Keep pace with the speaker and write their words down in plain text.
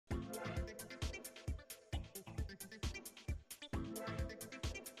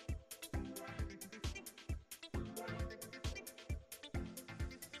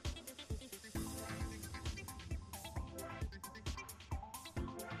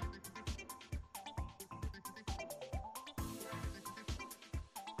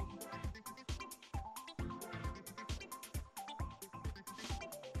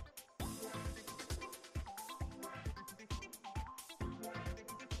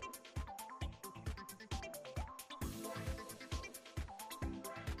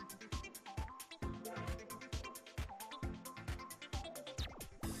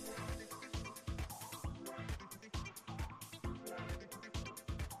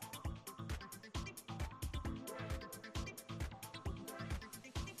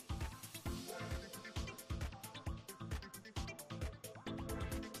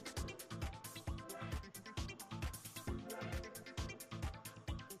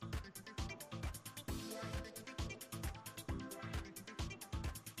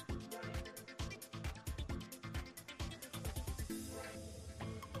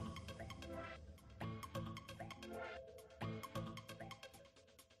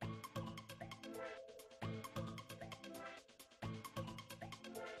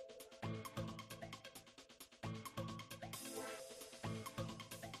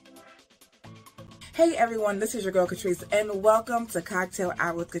Hey everyone, this is your girl Catrice and welcome to Cocktail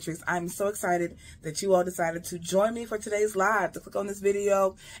Hour with Catrice. I'm so excited that you all decided to join me for today's live, to click on this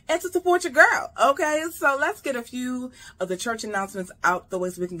video and to support your girl. Okay, so let's get a few of the church announcements out the way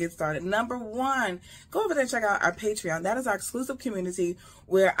so we can get started. Number one, go over there and check out our Patreon. That is our exclusive community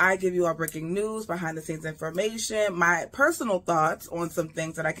where I give you all breaking news, behind the scenes information, my personal thoughts on some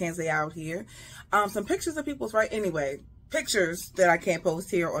things that I can't say out here, some pictures of people's pictures that I can't post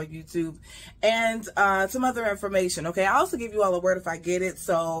here on YouTube, and some other information. Okay, I also give you all a word if I get it,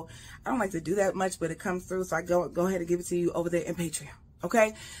 so I don't like to do that much, but it comes through, so I go ahead and give it to you over there in Patreon.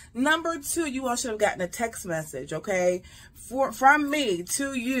 Okay, number two, you all should have gotten a text message, okay, from me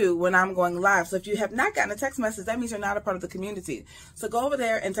to you when I'm going live. So if you have not gotten a text message, that means you're not a part of the community. So go over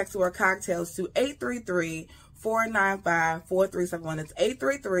there and text the word cocktails to 833-495-4371. It's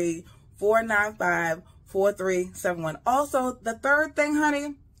 833-495-4371. Also, the third thing,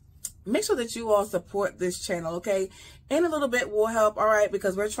 honey, make sure that you all support this channel, okay? And a little bit will help, all right,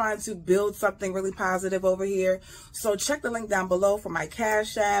 because we're trying to build something really positive over here. So check the link down below for my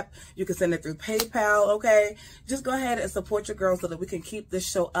Cashapp. You can send it through PayPal, okay? Just go ahead and support your girl so that we can keep this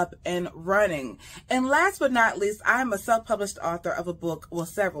show up and running. And last but not least, I'm a self-published author of a book, well,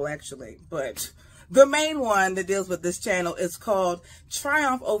 several actually, but the main one that deals with this channel is called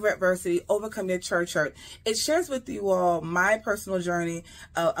Triumph Over Adversity, Overcome Your Church Hurt. It shares with you all my personal journey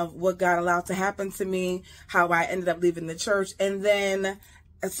of what God allowed to happen to me, how I ended up leaving the church, and then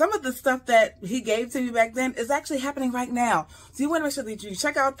some of the stuff that he gave to me back then is actually happening right now. So you want to make sure that you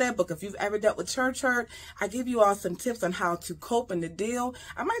check out that book. If you've ever dealt with church hurt, I give you all some tips on how to cope and to deal.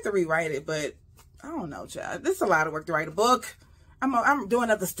 I might have to rewrite it, but I don't know, child. This is a lot of work to write a book. I'm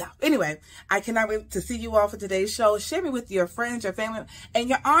doing other stuff. Anyway, I cannot wait to see you all for today's show. Share me with your friends, your family, and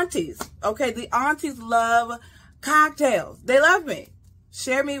your aunties. Okay, the aunties love cocktails. They love me.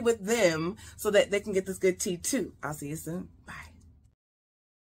 Share me with them so that they can get this good tea too. I'll see you soon. Bye.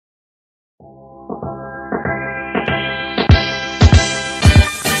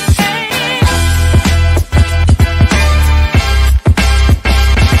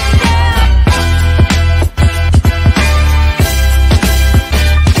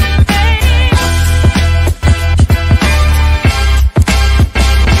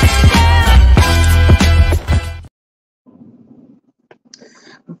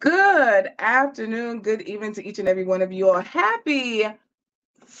 Good afternoon, good evening to each and every one of you all. Happy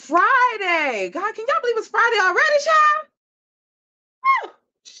Friday. God, can y'all believe it's Friday already, child? Oh,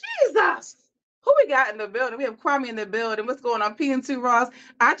 Jesus. Who we got in the building? We have Kwame in the building. What's going on? P&2 Ross.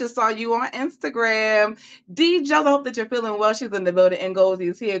 I just saw you on Instagram. D. Jella, hope that you're feeling well. She's in the building. And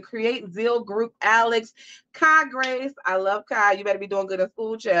Ngozi's here. Create Zeal Group. Alex. Kai Grace. I love Kai. You better be doing good in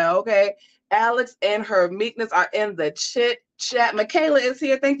school, child. Okay. Alex and her meekness are in the chit chat. Michaela is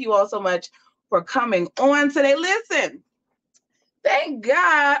here. Thank you all so much for coming on today. Listen, thank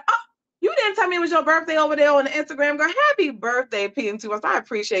God. Oh, you didn't tell me it was your birthday over there on the Instagram, girl. Happy birthday, P&2. I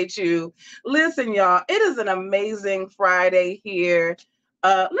appreciate you. Listen, y'all, it is an amazing Friday here.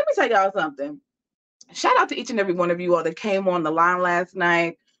 Let me tell y'all something. Shout out to each and every one of you all that came on the line last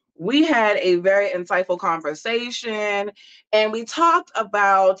night. We had a very insightful conversation, and we talked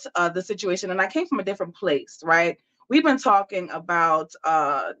about the situation, and I came from a different place, right? We've been talking about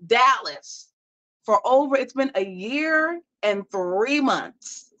Dallas for it's been a year and 3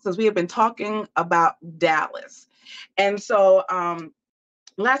 months since we have been talking about Dallas. And so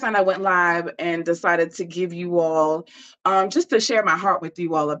last night I went live and decided to give you all, just to share my heart with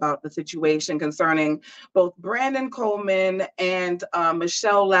you all about the situation concerning both Brandon Coleman and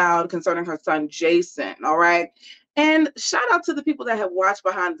Michelle Loud concerning her son, Jason, all right? And shout out to the people that have watched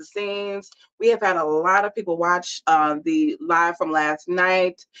behind the scenes. We have had a lot of people watch the live from last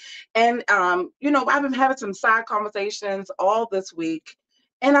night. And, you know, I've been having some side conversations all this week.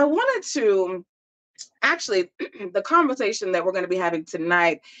 And I wanted to, actually, the conversation that we're going to be having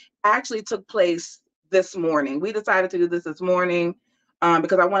tonight actually took place this morning. We decided to do this morning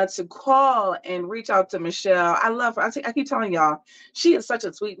because I wanted to call and reach out to Michelle. I love her. I keep telling y'all, she is such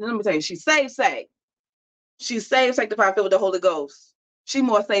a sweet, let me tell you, she's saved. She's saved, sanctified, filled with the Holy Ghost. She's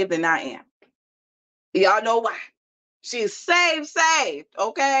more saved than I am. Y'all know why. She's saved,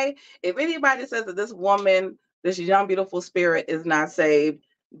 okay? If anybody says that this woman, this young, beautiful spirit is not saved,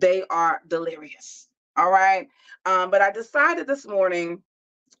 they are delirious, all right? But I decided this morning,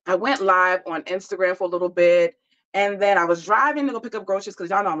 I went live on Instagram for a little bit, and then I was driving to go pick up groceries because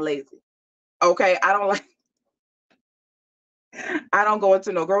y'all know I'm lazy, okay? I don't go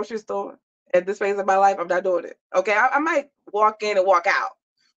into no grocery store. At this phase of my life, I'm not doing it. Okay, I might walk in and walk out,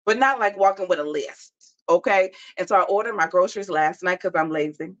 but not like walking with a list. Okay, and so I ordered my groceries last night because I'm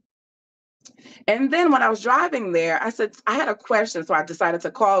lazy. And then when I was driving there, I said, I had a question. So I decided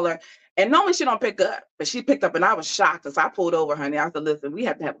to call her. And normally she don't pick up, but she picked up and I was shocked. So I pulled over, honey. I said, listen, we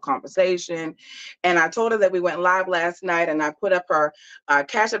have to have a conversation. And I told her that we went live last night and I put up her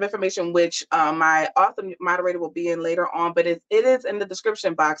Cashapp information, which my author moderator will be in later on, but it is in the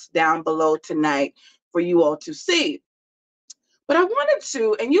description box down below tonight for you all to see. But I wanted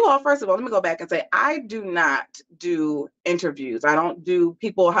to, and you all, first of all, let me go back and say, I do not do interviews. I don't do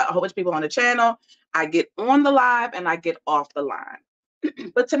people, a whole bunch of people on the channel. I get on the live and I get off the line.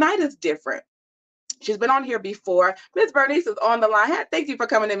 But tonight is different. She's been on here before. Miss Bernice is on the line. Thank you for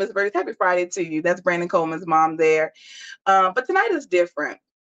coming in, Miss Bernice. Happy Friday to you. That's Brandon Coleman's mom there. But tonight is different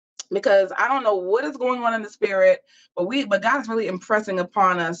because I don't know what is going on in the spirit, but God is really impressing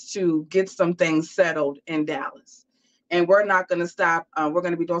upon us to get some things settled in Dallas. And we're not going to stop. We're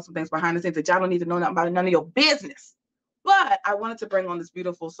going to be doing some things behind the scenes that y'all don't need to know nothing about, none of your business. But I wanted to bring on this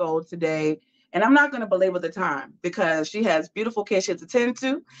beautiful soul today. And I'm not going to belabor the time because she has beautiful kids she has to tend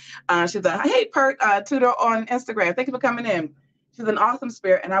to. She's a hey Pert tutor on Instagram. Thank you for coming in. She's an awesome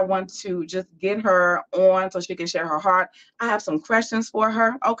spirit, and I want to just get her on so she can share her heart. I have some questions for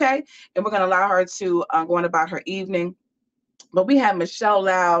her, okay? And we're going to allow her to go on about her evening. But we have Michelle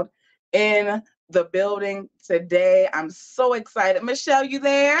Loud in the building today. I'm so excited. Michelle, you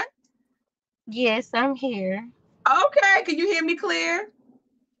there? Yes, I'm here. Okay. Can you hear me clear?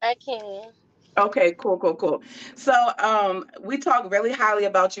 I can. Okay, cool. So we talk really highly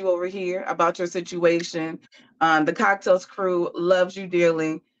about you over here, about your situation. The Cocktails crew loves you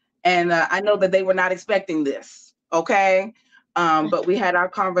dearly. And I know that they were not expecting this. Okay. But we had our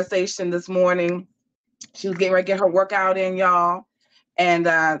conversation this morning. She was getting ready to get her workout in, y'all.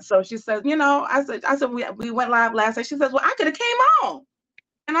 And so she says, I said we went live last night. She says, well, I could have came on.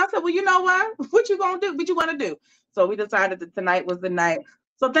 And I said, well, you know what? What you gonna do? What you want to do? So we decided that tonight was the night.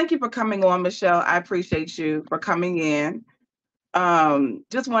 So thank you for coming on, Michelle. I appreciate you for coming in.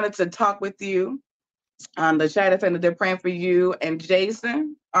 Just wanted to talk with you. The chat is saying that they're praying for you and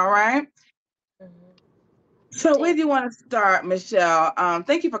Jason. All right. Mhm. So where Thank do you want to start, Michelle?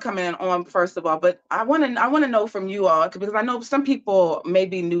 Thank you for coming in on first of all, but I want to know from you all because I know some people may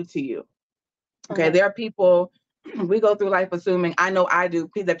be new to you. Okay, Mhm. there are people we go through life assuming, I know I do,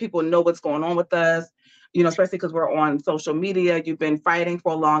 that people know what's going on with us, especially because we're on social media. You've been fighting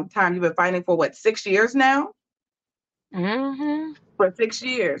for a long time. You've been fighting for what, 6 years now? Mhm. For 6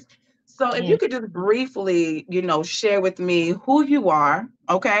 years. So if you Yes. could just briefly, share with me who you are,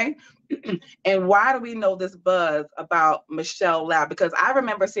 okay? And why do we know this buzz about Michelle Loud? Because I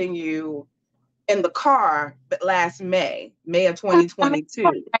remember seeing you in the car last May of I'm in the car 2022.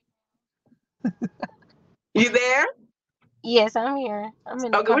 right- You there? Yes, I'm here. I'm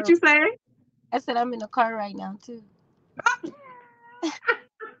in the Okay, what car. you say? I said I'm in the car right now too.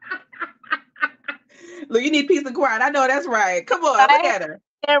 Look, you need peace and quiet. I know that's right. Come on, look I have at her.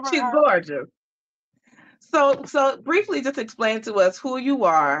 the camera She's on. gorgeous. So briefly, just explain to us who you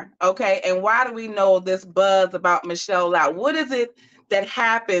are, okay, and why do we know this buzz about Michelle Loud? What is it that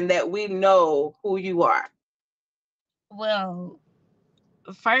happened that we know who you are? Well,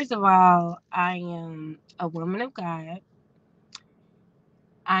 first of all, I am a woman of God.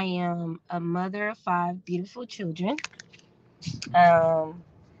 I am a mother of five beautiful children. Um,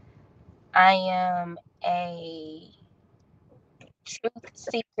 I am a truth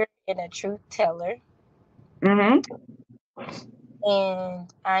seeker and a truth teller. Mm-hmm.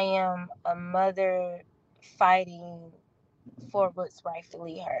 And I am a mother fighting for what's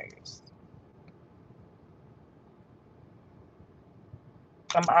rightfully hers.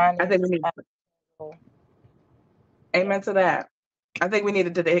 I'm I think we honest. need Yeah. amen to that. I think we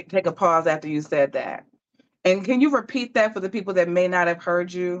needed to take a pause after you said that. And can you repeat that for the people that may not have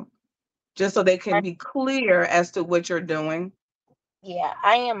heard you, just so they can I, be clear as to what you're doing? yeah,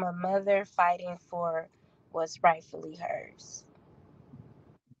 I am a mother fighting for what's rightfully hers,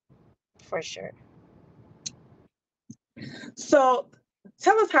 for sure. So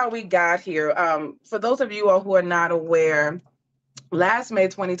tell us how we got here. For those of you all who are not aware, last May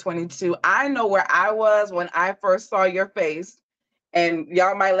 2022, I know where I was when I first saw your face. And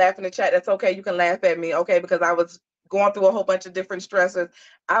y'all might laugh in the chat. That's okay. You can laugh at me, okay? Because I was going through a whole bunch of different stressors.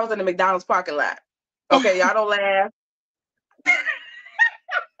 I was in the McDonald's parking lot. Okay, y'all don't laugh.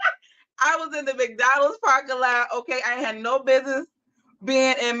 I was in the McDonald's parking lot. Okay, I had no business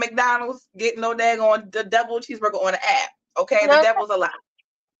being in McDonald's getting no daggone the double cheeseburger on the app. Okay, the No, devil's a lie.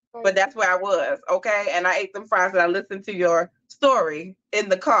 But that's where I was, okay? And I ate them fries and I listened to your story in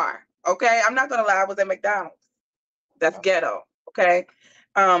the car, okay? I'm not gonna lie, I was at McDonald's. That's ghetto, okay?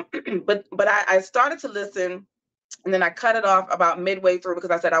 Um, but I started to listen And then I cut it off about midway through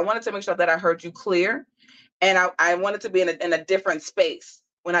because I said I wanted to make sure that I heard you clear. And I wanted to be in a different space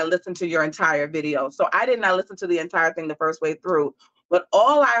when I listened to your entire video. So I did not listen to the entire thing the first way through. But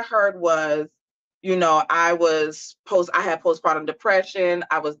all I heard was, I had postpartum depression.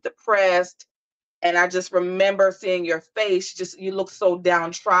 I was depressed. And I just remember seeing your face, just you look so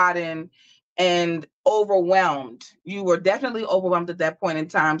downtrodden and overwhelmed. You were definitely overwhelmed at that point in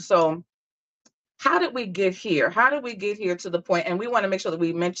time. So how did we get here? How did we get here to the point? And we want to make sure that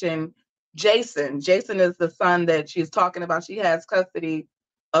we mention Jason. Jason is the son that she's talking about. She has custody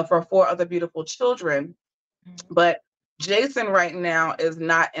of her 4 other beautiful children. But Jason right now is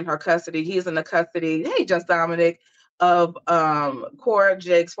not in her custody. He's in the custody, hey, just Dominic, of Cora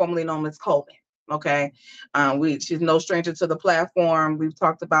Jakes, formerly known as Coleman. Okay. She's no stranger to the platform. We've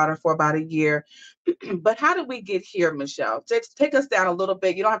talked about her for about a year. But how did we get here, Michelle? Take us down a little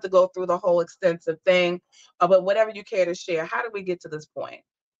bit. You don't have to go through the whole extensive thing, but whatever you care to share, how did we get to this point?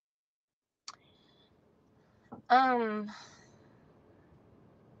 To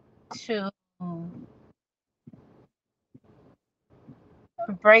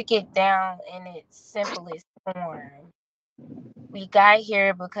break it down in its simplest form, we got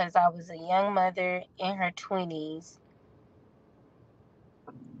here because I was a young mother in her 20s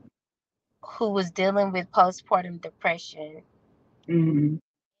who was dealing with postpartum depression. Mm-hmm.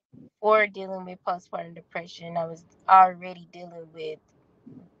 Or dealing with postpartum depression, I was already dealing with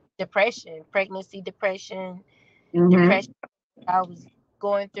depression, pregnancy depression, depression I was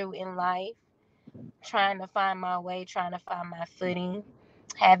going through in life, trying to find my way, trying to find my footing,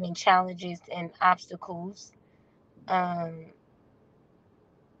 having challenges and obstacles. And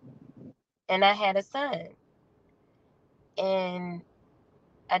I had a son. And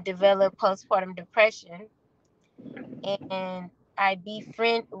I developed postpartum depression. And I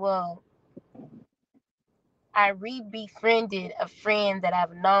re-befriended a friend that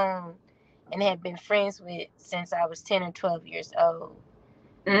I've known and had been friends with since I was 10 or 12 years old.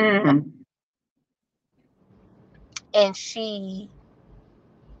 And she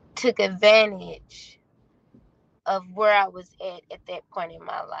took advantage of where I was at that point in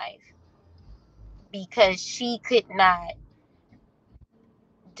my life because she could not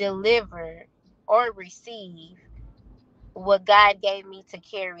deliver or receive what God gave me to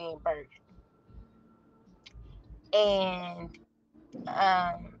carry and birth. And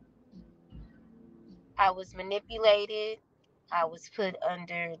I was manipulated. I was put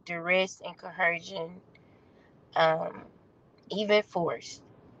under duress and coercion, even forced.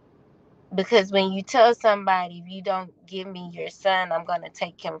 Because when you tell somebody, if you don't give me your son, I'm going to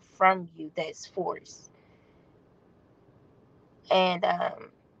take him from you, that's force. And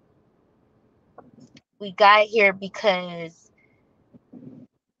we got here because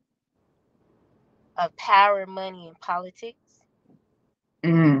of power, money, and politics.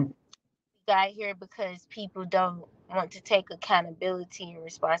 We got here because people don't want to take accountability and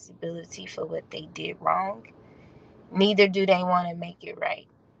responsibility for what they did wrong. Neither do they want to make it right.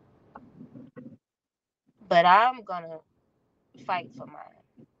 But I'm going to fight for mine.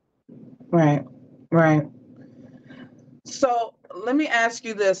 Right. So let me ask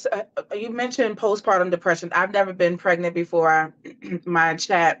you this. You mentioned postpartum depression. I've never been pregnant before. My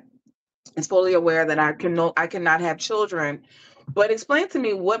chat is fully aware that I cannot have children. But explain to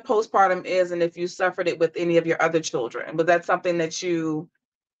me what postpartum is and if you suffered it with any of your other children. Was that something that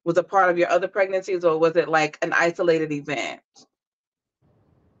was a part of your other pregnancies, or was it like an isolated event?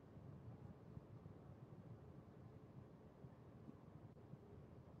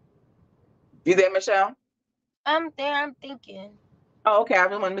 You there, Michelle? I'm there, I'm thinking. Oh, okay. I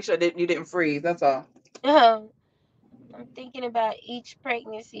just want to make sure that you didn't freeze. That's all. I'm thinking about each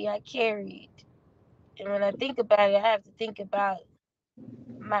pregnancy I carried. And when I think about it, I have to think about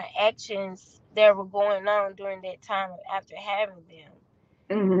my actions that were going on during that time after having them.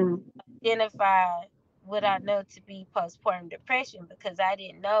 Identify what I know to be postpartum depression because I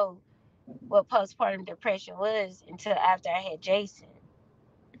didn't know what postpartum depression was until after I had Jason.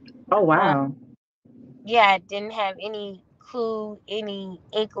 Oh, wow. Yeah, I didn't have any clue, any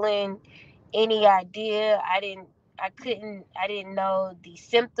inkling, any idea. I didn't know the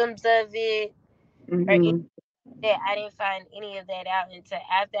symptoms of it or any that. I didn't find any of that out until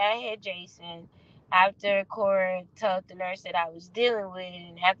after I had Jason, after Cora told the nurse that I was dealing with it,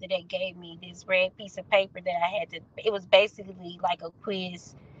 and after they gave me this red piece of paper that I had to, it was basically like a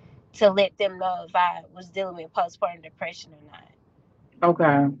quiz to let them know if I was dealing with postpartum depression or not.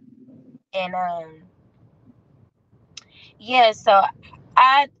 Okay. And yeah, so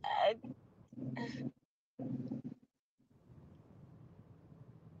I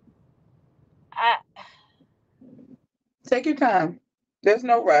I Take your time. There's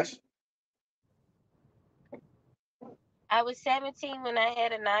no rush. I was 17 when I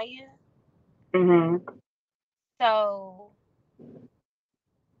had Anaya. Mm-hmm. So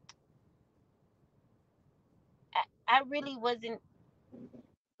I really wasn't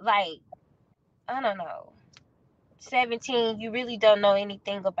like, I don't know. 17, you really don't know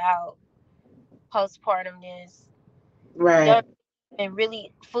anything about postpartumness. Right. You don't even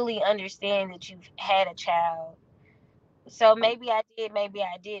really fully understand that you've had a child. So maybe I did, maybe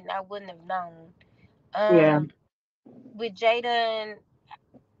I didn't. I wouldn't have known. Yeah. With Jaden,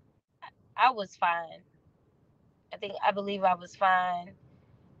 I was fine. I believe I was fine.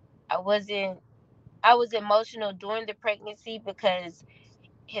 I wasn't. I was emotional during the pregnancy because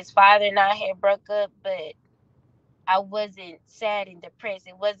his father and I had broke up, but I wasn't sad and depressed.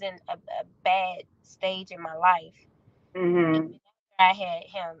 It wasn't a bad stage in my life. Mm-hmm. Even after I had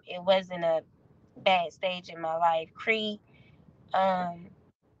him, it wasn't a bad stage in my life. Um,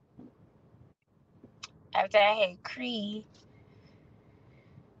 after I had Cree,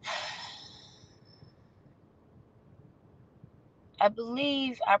 I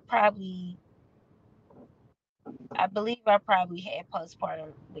believe I probably had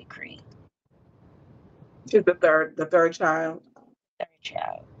postpartum with Cree, She's the third child. third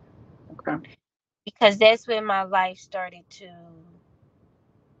child, Okay. because that's when my life started to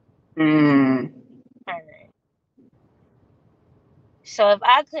Mm. turn. So if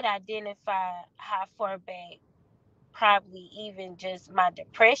I could identify how far back, probably even just my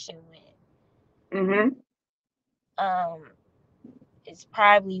depression went, Mm-hmm. it's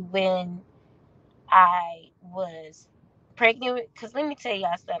probably when I was pregnant with, because let me tell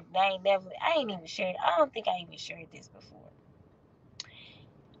y'all something. I ain't even shared. I don't think I even shared this before.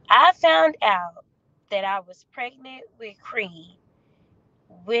 I found out that I was pregnant with Cree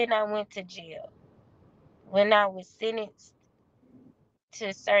when I went to jail. When I was sentenced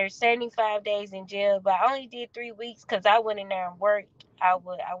to serve 75 days in jail, but I only did 3 weeks because I went in there and worked. I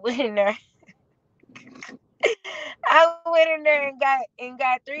went in there. I went in there and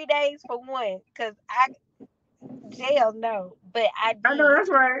got 3 days for one, because I jail no, but I I know did. that's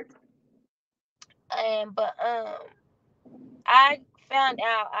right. But I found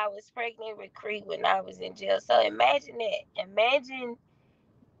out I was pregnant with Cree when I was in jail. So imagine that. Imagine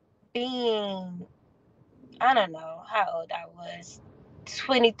being, I don't know how old I was,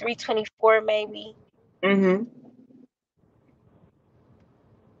 23, 24 maybe, Mm-hmm.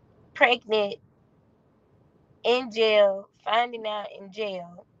 pregnant in jail, finding out in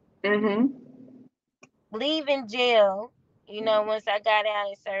jail, Mm-hmm. leaving jail, once I got out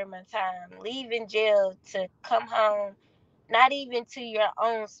and served my time, leaving jail to come home, not even to your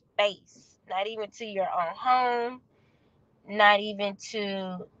own space, not even to your own home, not even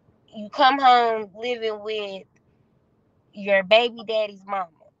to, you come home living with your baby daddy's mama,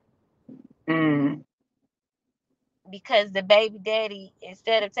 Mm. because the baby daddy,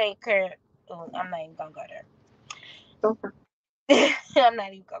 instead of taking care, I'm not even gonna go Okay. there. I'm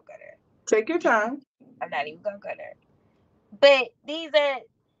not even gonna go there. Take your time. I'm not even gonna go there. But these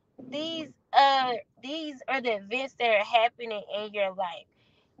these are the events that are happening in your life.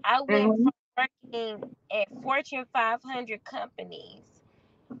 I went Mm-hmm. from working at Fortune 500 companies,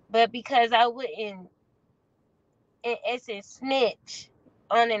 but because I wouldn't, in essence, snitch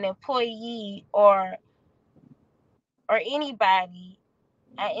on an employee or anybody,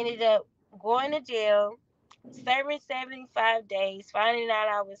 I ended up going to jail, serving 75 days, finding out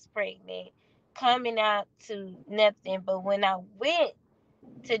I was pregnant, coming out to nothing. But when I went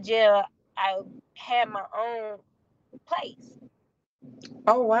to jail, I had my own place.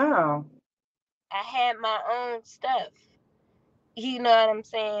 Oh wow. I had my own stuff. You know what I'm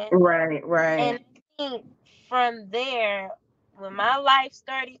saying? Right, right. And I think from there, when my life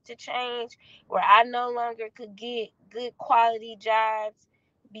started to change, where I no longer could get good quality jobs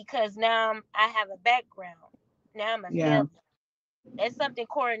because now I have a background. Now I'm a Yeah. felon. That's something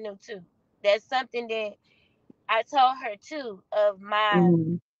Cora knew too. That's something that I told her too, of my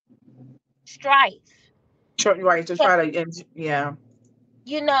Mm-hmm. strife. Right, to try to, yeah.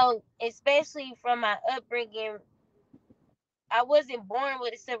 Especially from my upbringing, I wasn't born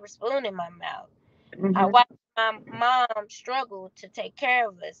with a silver spoon in my mouth. I Mm-hmm. watched my mom struggle to take care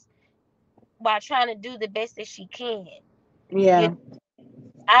of us while trying to do the best that she can. You, Yeah.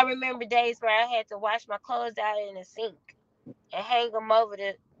 I remember days where I had to wash my clothes out in the sink and hang them over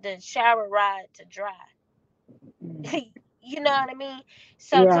the shower rod to dry. You know what I mean?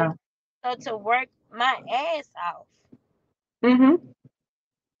 So Yeah. to work my ass off Mm-hmm.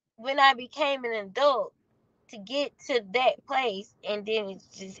 when I became an adult to get to that place, and then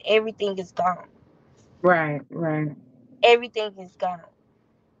it's just everything is gone. Right, right. everything is gone,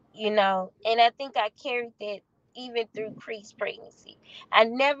 you know. And I think I carried that even through Cree's pregnancy. I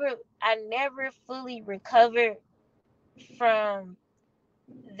never fully recovered from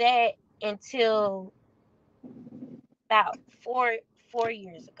that until about four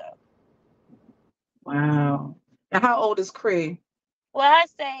years ago. Wow. Now, how old is Cree? Well, I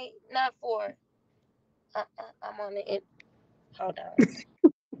say not four. I'm on the end. Hold on.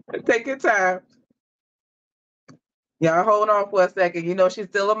 Take your time. Y'all hold on for a second. You know she's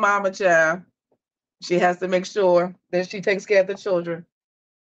still a mama child. She has to make sure that she takes care of the children.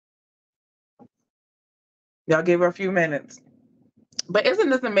 Y'all give her a few minutes. But isn't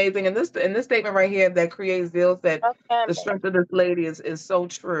this amazing? In this statement right here that creates zeals that Okay, I'm the back. strength of this lady is so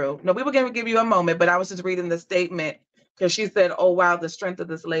true. No, we were going to give you a moment, but I was just reading the statement because she said, "Oh wow, the strength of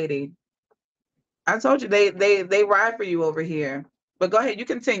this lady." I told you they ride for you over here. But go ahead, you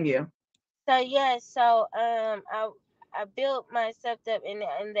continue. So yeah, so I built myself up, and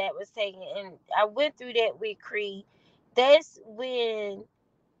that was taken, and I went through that with Cree. That's when,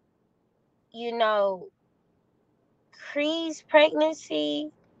 you know, Cree's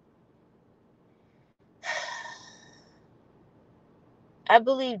pregnancy. I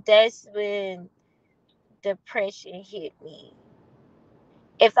believe that's when depression hit me.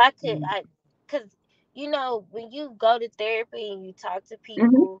 If I could, because you know, when you go to therapy and you talk to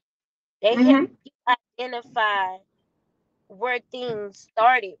Mm-hmm. people, they help Mm-hmm. you identify where things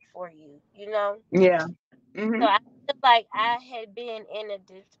started for you. You know, Yeah. so Mm-hmm. I feel like I had been in a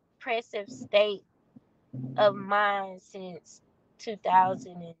depressive state of mind since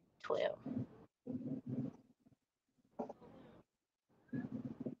 2012.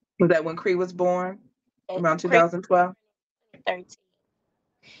 Was that when Cree was born? Around Chris 2012? 13.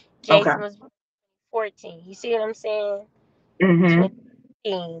 Okay. Jason was 14. You see what I'm saying? Mm-hmm.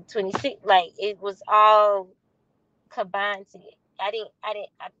 20, 26. Like it was all combined together.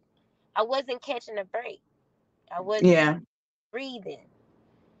 I wasn't catching a break. I wasn't Yeah. breathing.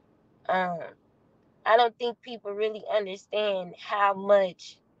 Um, I don't think people really understand how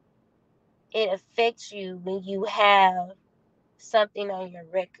much it affects you when you have something on your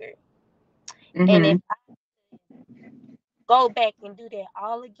record. And if Mm-hmm. I go back and do that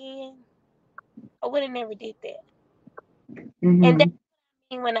all again, I would have never did that. And that's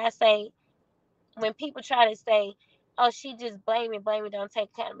Mm-hmm. when I say, when people try to say, "Oh, she just blame it, don't take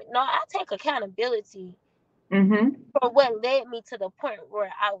accountability." No, I take accountability Mm-hmm. for what led me to the point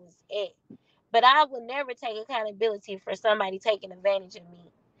where I was at. But I would never take accountability for somebody taking advantage of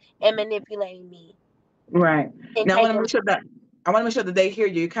me and manipulating me Right. and Now taking. I want to make sure that they hear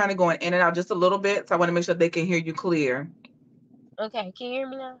you. You're kind of going in and out just a little bit, so I want to make sure they can hear you clear. Okay, can you hear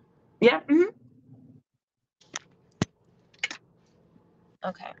me now? Yeah. Mm-hmm.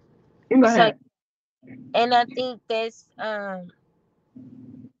 Okay. You can go So, ahead. and I think that's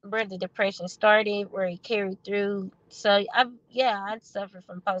where the depression started, where it carried through. So I suffered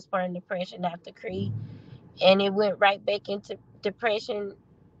from postpartum depression after Cree, and it went right back into depression.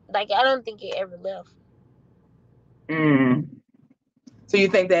 Like I don't think it ever left Mm. So you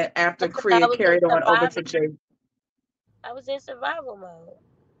think that after because I Cree was in carried on over survival. to Jay? I was in survival mode.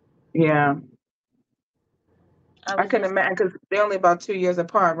 Yeah. I I was can in. imagine because they're only about 2 years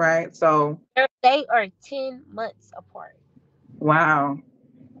apart, right? So, They are 10 months apart. wow.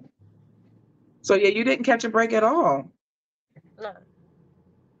 So yeah, you didn't catch a break at all. No,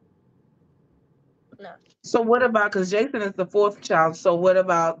 no. So what about, because Jason is the fourth child? So what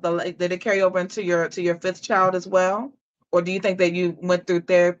about did it carry over into your fifth child as well, or do you think that you went through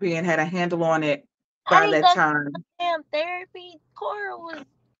therapy and had a handle on it I by didn't that go time? to damn therapy. Cora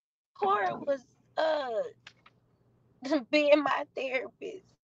was being my therapist.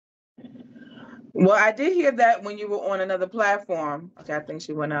 Well, I did hear that when you were on another platform. Okay, I think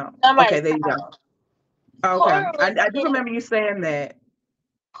she went out. Okay, Somebody's there you go. calling. Okay, Cora I was do being remember you saying that.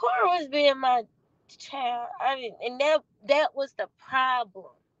 Cora was being my child. I didn't, and that was the problem.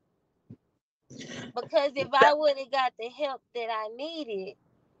 Because if I would have got the help that I needed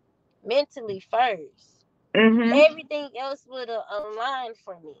mentally first, Mm-hmm. everything else would have aligned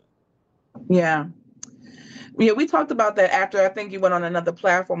for me. Yeah. Yeah, we talked about that after I think you went on another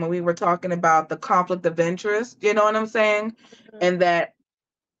platform and we were talking about the conflict of interest, you know what I'm saying? Mhm. And that,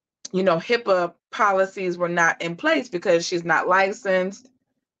 HIPAA policies were not in place because she's not licensed,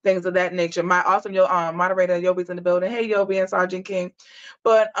 things of that nature. My awesome moderator Yobi's in the building. Hey Yobi and Sergeant King.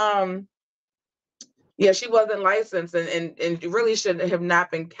 But yeah, she wasn't licensed and really should have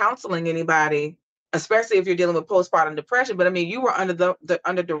not been counseling anybody, especially if you're dealing with postpartum depression. But I mean, you were under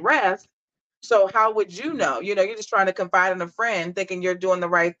under duress. So how would you know? You're just trying to confide in a friend, thinking you're doing the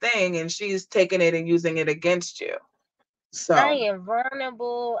right thing, and she's taking it and using it against you. So I am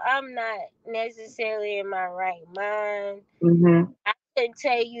vulnerable. I'm not necessarily in my right mind. mm-hmm. I couldn't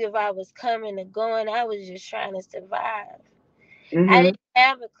tell you if I was coming or going. I was just trying to survive. I Mm-hmm. didn't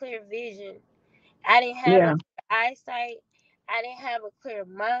have a clear vision. I didn't have a Yeah. clear eyesight. I didn't have a clear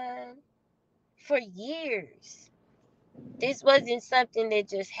mind for years. This wasn't something that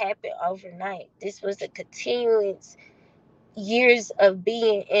just happened overnight. This was a continuous years of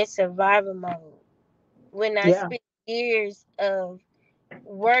being in survival mode. When I Yeah. spent years of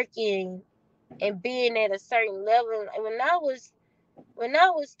working and being at a certain level, when I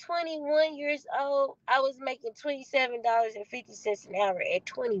was 21 years old, I was making $27.50 an hour at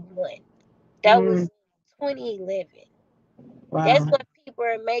 21. That Mm. was 2011. That's Wow. what people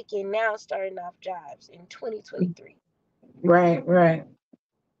are making now, starting off jobs in 2023. Right, right.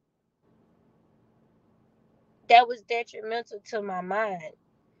 That was detrimental to my mind,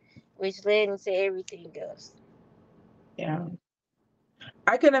 which led into everything else. Yeah.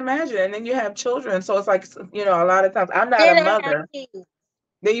 I can imagine. And then you have children. So it's like, a lot of times I'm not a Then I have mother. kids.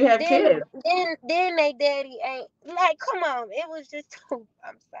 Then you have Then kids. then they daddy ain't like, come on. It was just too,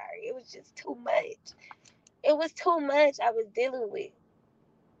 I'm sorry. It was just too much. It was too much I was dealing with.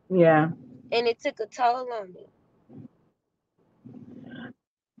 Yeah. And it took a toll on me.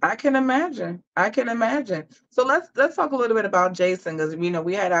 I can imagine. I can imagine. So let's talk a little bit about Jason, because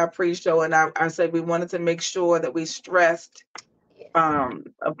we had our pre-show, and I said we wanted to make sure that we stressed. Yes.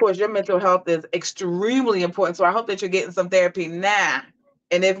 Of course, your mental health is extremely important. So I hope that you're getting some therapy now.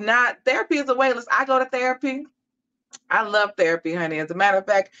 And if not, therapy is a way. Listen, I go to therapy. I love therapy, honey. As a matter of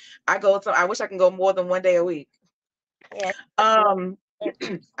fact, I wish I can go more than one day a week. Yes. Um,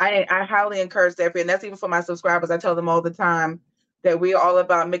 I highly encourage therapy, and that's even for my subscribers. I tell them all the time that we're all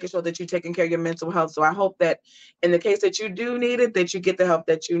about making sure that you're taking care of your mental health. So I hope that in the case that you do need it, that you get the help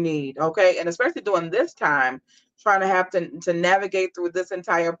that you need. Okay. And especially during this time, trying to have to navigate through this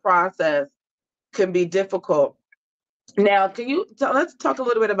entire process can be difficult. Now, let's talk a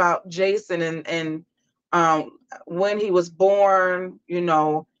little bit about Jason and um when he was born,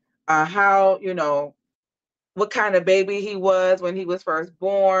 how, what kind of baby he was when he was first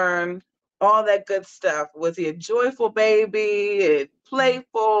born, all that good stuff. Was he a joyful baby,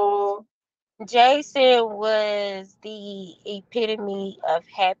 playful? Jason was the epitome of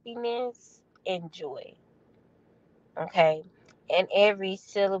happiness and joy. Okay. And every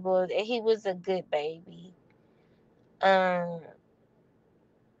syllable, he was a good baby. Um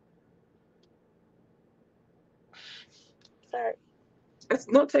sorry.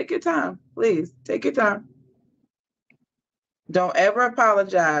 No, take your time. Please, take your time. Don't ever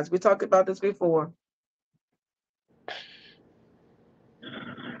apologize. We talked about this before.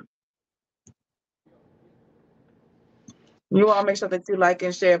 You all make sure that you like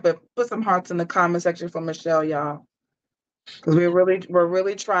and share, but put some hearts in the comment section for Michelle, y'all. Because we're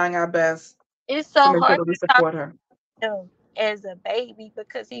really trying our best It's to so make sure hard that we to talk support her. to him as a baby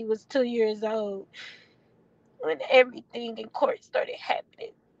because he was 2 years old when everything in court started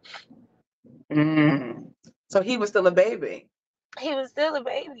happening. Mm. So he was still a baby. He was still a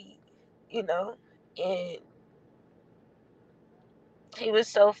baby, you know, and he was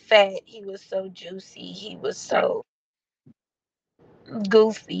so fat, he was so juicy, he was so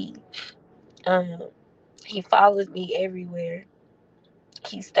goofy. Um, he followed me everywhere.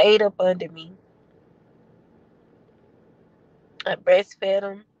 He stayed up under me. I breastfed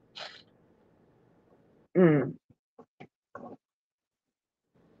him. Mm.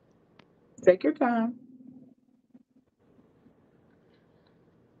 Take your time.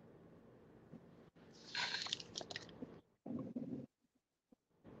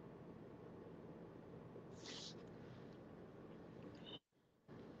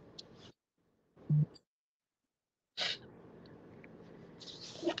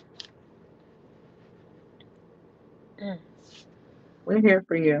 Mm. We're here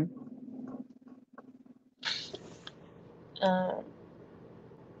for you. Um,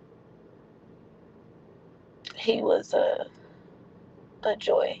 he was a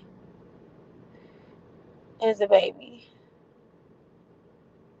joy as a baby.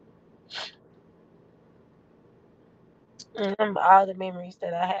 And all the memories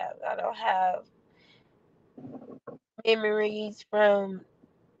that I have. I don't have memories from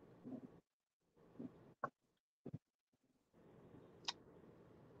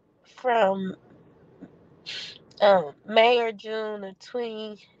May or June of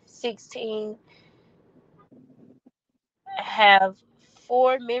 2016. I have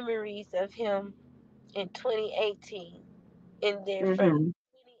 4 memories of him in 2018. And then from Mm-hmm.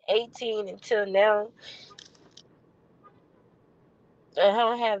 2018 until now, I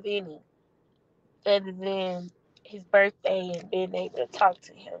don't have any other than his birthday and being able to talk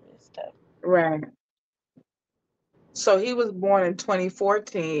to him and stuff. Right. So he was born in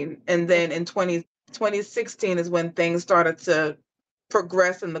 2014, and then in 2016 is when things started to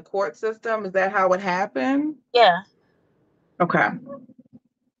progress in the court system. Is that how it happened? Yeah. Okay.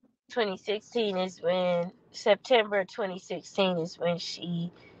 2016 is when September 2016 is when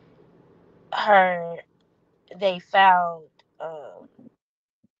they filed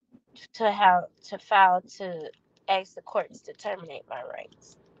to file to ask the courts to terminate my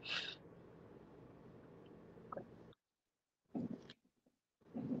rights.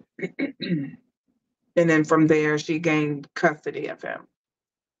 And then from there, she gained custody of him.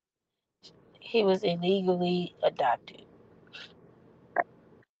 He was illegally adopted,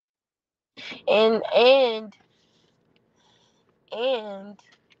 and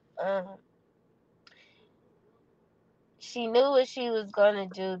um, she knew what she was gonna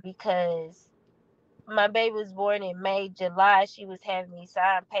do because my baby was born in May. July, she was having me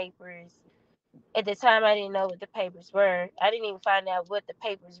sign papers. At the time, I didn't know what the papers were. I didn't even find out what the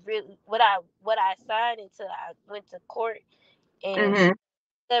papers really what I signed until I went to court and Mm-hmm.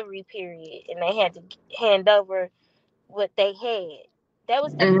 discovery period, and they had to hand over what they had. That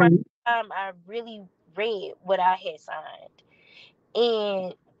was the first Mm-hmm. time I really read what I had signed.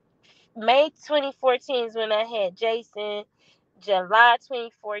 And May 2014 is when I had Jason. July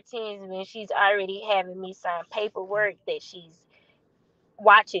 2014 is when she's already having me sign paperwork that she's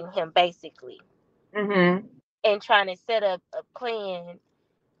watching him basically Mm-hmm. and trying to set up a plan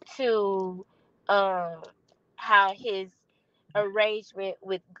to how his arrangement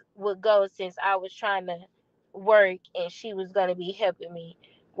would go, since I was trying to work and she was going to be helping me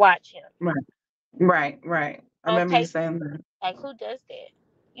watch him Right. Right. Right. I on remember you paper. saying that. Like, who does that?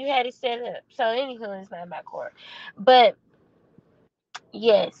 You had it set up. So anywho, it's not my court. But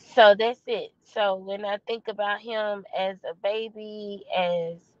yes, so that's it. So when I think about him as a baby,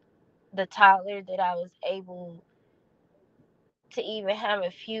 as the toddler that I was able to even have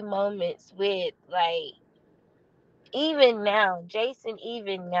a few moments with, like, even now, Jason,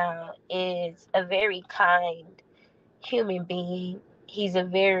 even now, is a very kind human being. He's a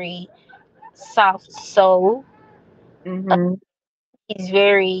very soft soul. Mm-hmm. He's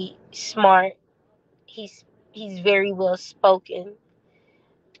very smart. He's very well spoken,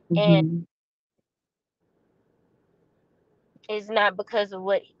 and Mm-hmm. it's not because of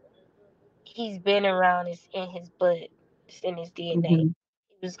what he's been around. It's in his blood. It's in his DNA. Mm-hmm.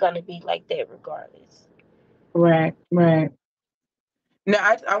 He was gonna be like that regardless. Right. Right.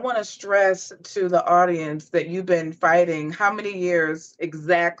 Now, I want to stress to the audience that you've been fighting how many years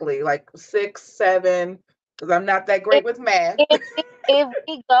exactly? Like 6, 7? Because I'm not that If great with math. if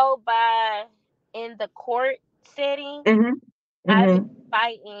we go by in the court setting, Mm-hmm. I've been Mm-hmm.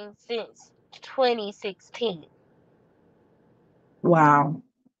 fighting since 2016. Wow.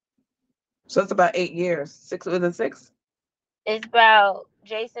 So it's about 8 years. Six, was it 6? It's about,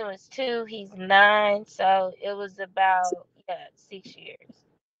 Jason was 2, he's 9, so it was about, 6 years.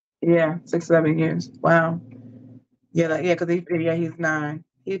 Yeah, 6, 7 years. Wow. Yeah, yeah, because he's 9.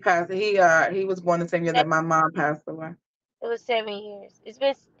 He passed. He was born the same year that my mom passed away. It was 7 years.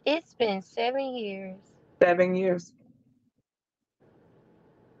 It's been 7 years. 7 years.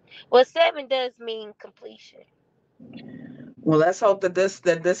 Well, 7 does mean completion. Well, let's hope that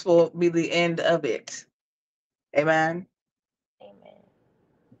this will be the end of it. Amen. Amen.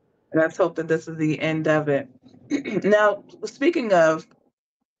 Let's hope that this is the end of it. Now, speaking of,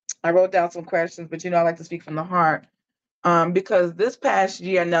 I wrote down some questions, but I like to speak from the heart. Because this past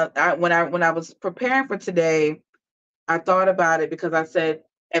year, now when I was preparing for today, I thought about it because I said,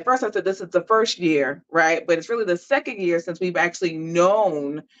 at first I said this is the first year, right? But it's really the second year since we've actually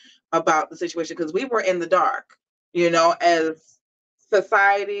known about the situation, because we were in the dark, as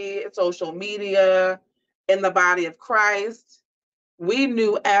society, social media, in the body of Christ. We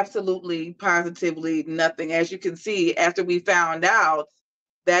knew absolutely positively nothing. As you can see, after we found out,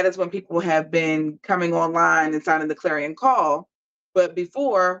 that is when people have been coming online and signing the clarion call. But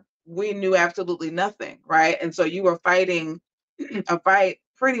before, we knew absolutely nothing, right? And so you were fighting a fight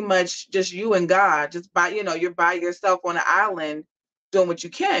pretty much just you and God, just you're by yourself on an island doing what you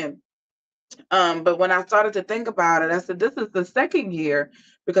can. But when I started to think about it, I said, this is the second year,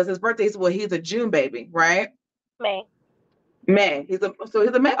 because his birthday is, well, he's a June baby, right? May. May. He's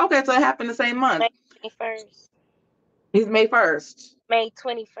a May. Okay, so it happened the same month. May 21st. He's May 1st. May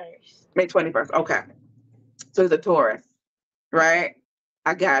 21st. May 21st. Okay. So he's a Taurus, right?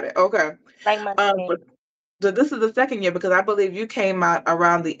 I got it. Okay. Like my name. But so this is the second year, because I believe you came out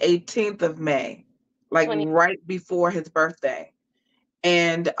around the 18th of May, like 20. right before his birthday.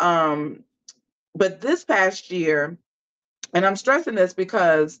 And But this past year, and I'm stressing this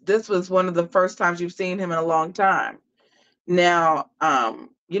because this was one of the first times you've seen him in a long time. Now,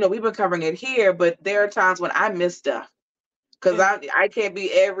 we've been covering it here, but there are times when I miss stuff because I can't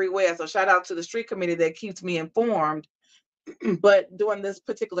be everywhere. So shout out to the street committee that keeps me informed. But during this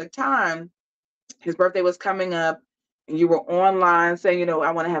particular time, his birthday was coming up, and you were online saying,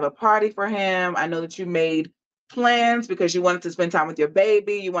 I want to have a party for him. I know that you made plans because you wanted to spend time with your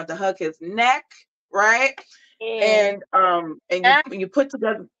baby. You want to hug his neck, right? Yeah. And you put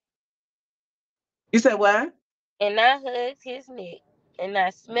together. You said what? And I hugged his neck, and I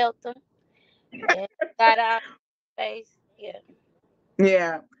smelt him, and got out his face. Yeah.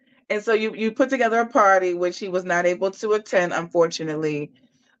 Yeah. And so you put together a party which he was not able to attend, unfortunately.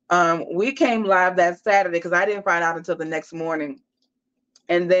 We came live that Saturday because I didn't find out until the next morning.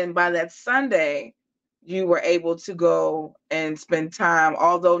 And then by that Sunday, you were able to go and spend time,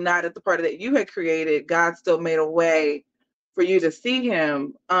 although not at the party that you had created. God still made a way for you to see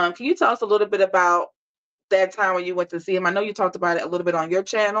him. Can you tell us a little bit about that time when you went to see him? I know you talked about it a little bit on your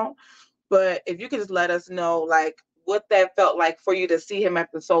channel, but if you could just let us know, like, what that felt like for you to see him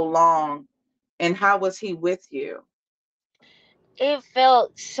after so long, and how was he with you? It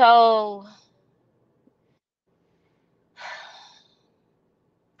felt so.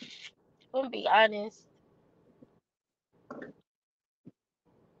 I'm gonna be honest.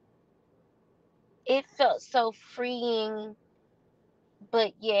 It felt so freeing,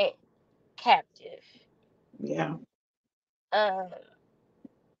 but yet captive. Yeah. Um,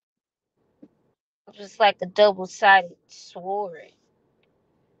 just like a double-sided sword.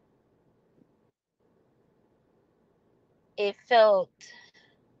 It felt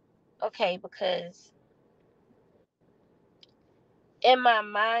okay because in my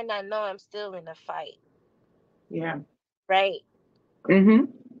mind, I know I'm still in a fight, Yeah. right? Mm-hmm.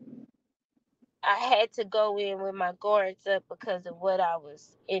 I had to go in with my guards up because of what I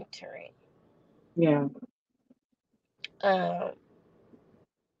was entering. Yeah. Um,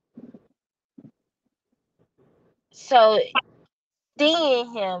 so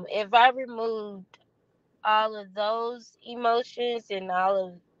seeing him, if I removed all of those emotions and all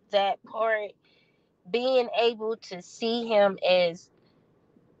of that part, being able to see him as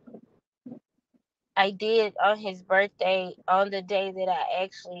I did on his birthday, on the day that I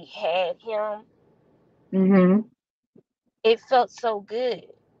actually had him, Mm-hmm. it felt so good,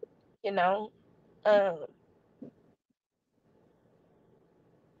 you know. Um,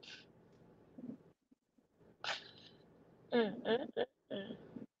 mm, mm, mm, mm.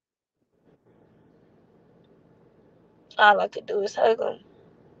 All I could do is hug him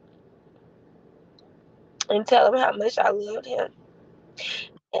and tell him how much I loved him.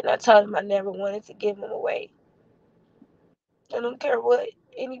 And I told him I never wanted to give him away. I don't care what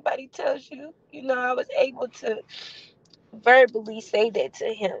anybody tells you. I was able to verbally say that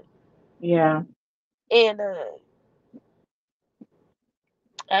to him. Yeah. And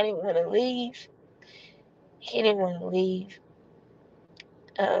I didn't want to leave. He didn't want to leave.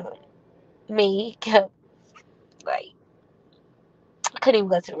 Um, me kept, like, I couldn't even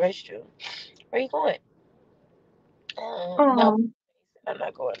go to the restroom. Where you going? No, Oh. I'm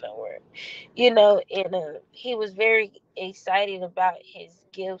not going nowhere. And he was very excited about his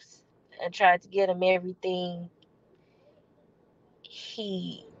gifts. I tried to get him everything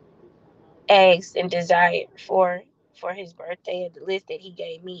he asked and desired for his birthday, at the list that he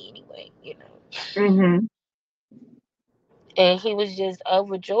gave me anyway. Mm-hmm. And he was just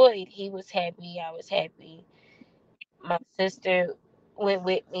overjoyed. He was happy. I was happy. My sister went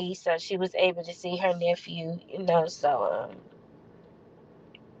with me, so she was able to see her nephew. So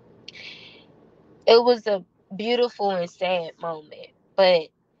it was a beautiful and sad moment. But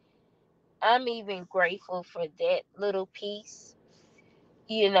I'm even grateful for that little piece,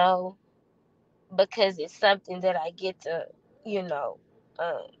 you know, because it's something that I get to, you know,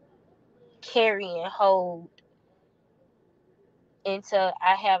 um, carry and hold until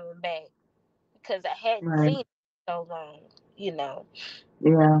I have him back, because I hadn't Right. seen him so long.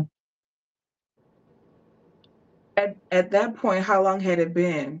 Yeah. At that point, how long had it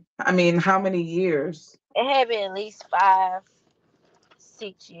been? I mean, how many years? It had been at least 5,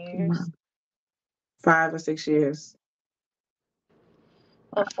 6 years Mhm. 5 or 6 years.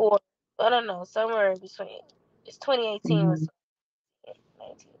 before. I don't know, somewhere between. It's 2018 was Mhm.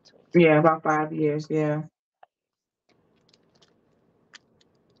 19, 22. Yeah, about 5 years. Yeah.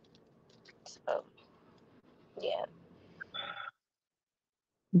 So yeah.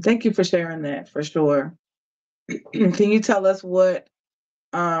 Thank you for sharing that for sure. Can you tell us what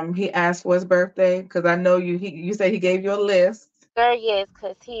he asked for his birthday? Because I know you said he gave you a list. Girl, yes,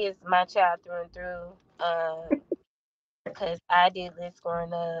 because he is my child through and through. Because I did this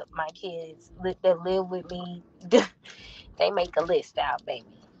growing up. My kids that live with me, they make a list out, baby.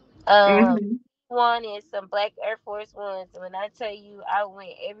 Mm-hmm. Wanted some black Air Force Ones. When I tell you, I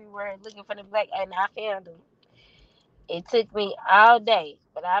went everywhere looking for the black, and I found them. It took me all day,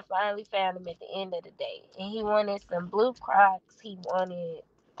 but I finally found them at the end of the day. And he wanted some blue Crocs. He wanted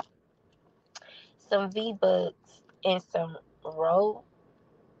some V-Bucks and some Roblox.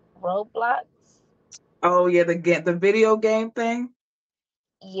 Oh yeah, the video game thing.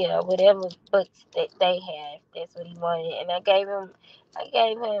 Yeah, whatever books that they have, that's what he wanted. And I gave him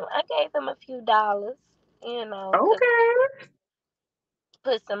a few dollars, cause Okay.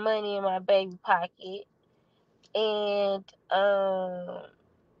 put some money in my baby pocket. And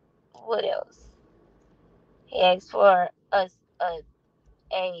what else? He asked for a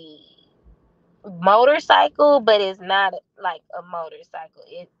motorcycle, but it's not like a motorcycle.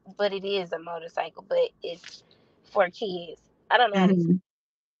 But it is a motorcycle, but it's for kids. I don't know how to explain, Mm-hmm.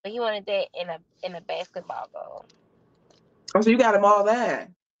 but he wanted that in a basketball goal. Oh, so you got them all that.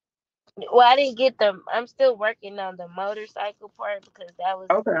 Well, I didn't get them. I'm still working on the motorcycle part because that was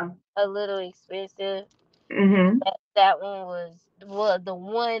Okay. a little expensive. Mm-hmm. That one was the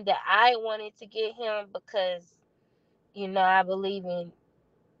one that I wanted to get him because I believe in.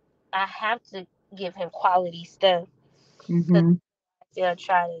 I have to give him quality stuff because Mm-hmm. they'll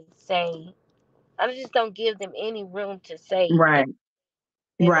try to say. I just don't give them any room to say. Right.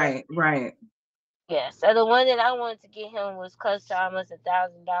 You know. Right. Yeah. So the one that I wanted to get him was close to almost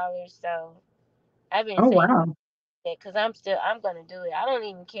 $1,000. So I've been Oh saying wow. that because I'm gonna do it. I don't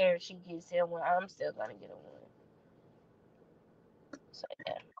even care if she gets him one. I'm still gonna get him one. So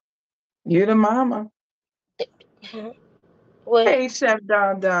yeah. You're the mama. What Hey, Chef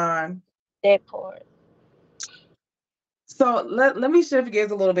Don Don. that part? So let me shift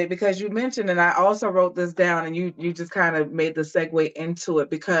gears a little bit because you mentioned, and I also wrote this down, and you just kind of made the segue into it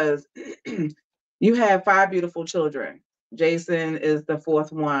because you have 5 beautiful children. Jason is the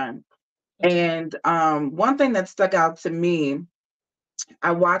fourth one. And one thing that stuck out to me,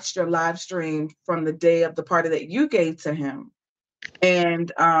 I watched your live stream from the day of the party that you gave to him.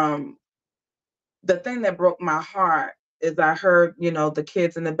 And the thing that broke my heart is I heard, the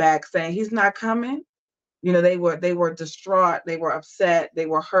kids in the back saying, he's not coming. They were distraught, they were upset, they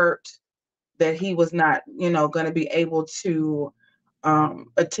were hurt that he was not, going to be able to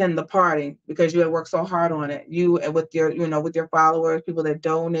attend the party because you had worked so hard on it. You and with your followers, people that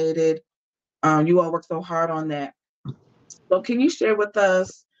donated, you all worked so hard on that. So can you share with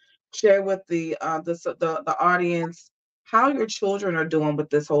us, share with the audience how your children are doing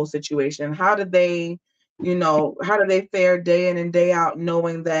with this whole situation? How do they fare day in and day out,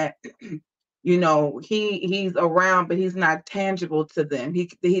 knowing that he's around, but he's not tangible to them.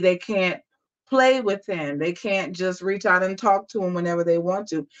 They can't play with him. They can't just reach out and talk to him whenever they want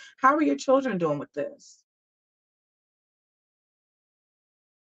to. How are your children doing with this?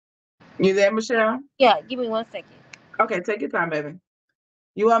 You there, Michelle? Yeah, give me 1 second. Okay, take your time, baby.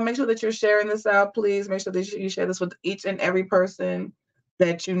 You want to make sure that you're sharing this out, please. Make sure that you share this with each and every person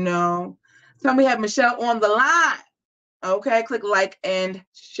that you know. So we have Michelle on the line. Okay, click like and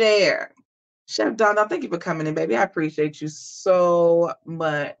share. Chef Donna, thank you for coming in, baby. I appreciate you so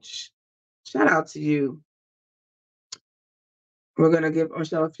much. Shout out to you. We're going to give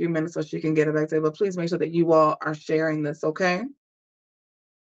Michelle a few minutes so she can get it back there, but please make sure that you all are sharing this, okay?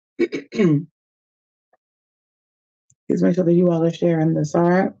 Please make sure that you all are sharing this, all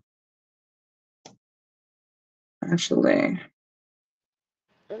right? Actually,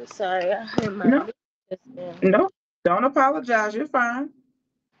 I'm sorry. I heard my no, niece just now. no, don't apologize. You're fine.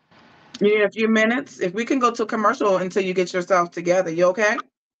 You need a few minutes. If we can go to a commercial until you get yourself together, you okay?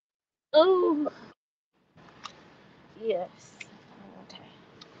 Oh, yes. Okay.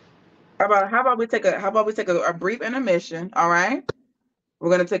 How about we take a brief intermission, all right? We're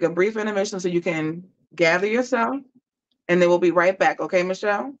gonna take a brief intermission so you can gather yourself, and then we'll be right back, okay,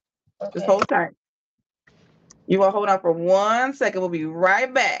 Michelle? Just Okay. hold tight. You all hold on for 1 second. We'll be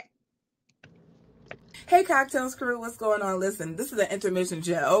right back. Hey, Cocktails crew, what's going on? Listen, this is an intermission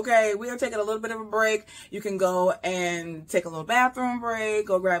chat, okay? We are taking a little bit of a break. You can go and take a little bathroom break,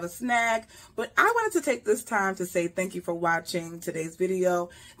 go grab a snack. But I wanted to take this time to say thank you for watching today's video.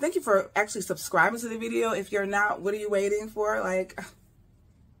 Thank you for actually subscribing to the video. If you're not, what are you waiting for?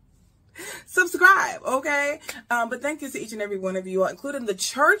 subscribe, okay? But thank you to each and every one of you, including the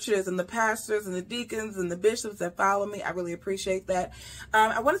churches and the pastors and the deacons and the bishops that follow me. I really appreciate that.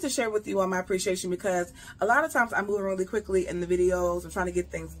 I wanted to share with you all my appreciation because a lot of times I'm moving really quickly in the videos. I'm trying to get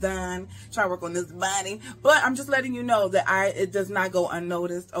things done, trying to work on this body. But I'm just letting you know that it does not go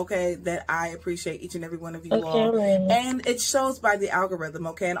unnoticed, okay? That I appreciate each and every one of you all. And it shows by the algorithm,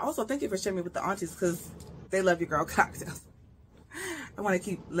 okay? And also thank you for sharing me with the aunties because they love your girl cocktails. I want to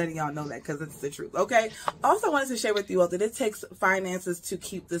keep letting y'all know that because it's the truth, okay? Also, I wanted to share with you all that it takes finances to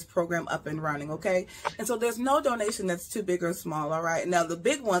keep this program up and running, okay? And so there's no donation that's too big or small, all right? Now, the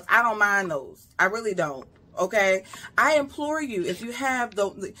big ones, I don't mind those. I really don't, okay? I implore you, if you have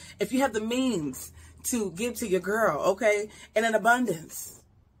the means to give to your girl, okay, in an abundance,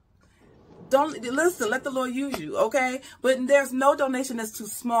 don't listen, let the Lord use you, okay? But there's no donation that's too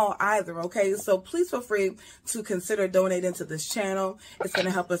small either, okay? So please feel free to consider donating to this channel. It's going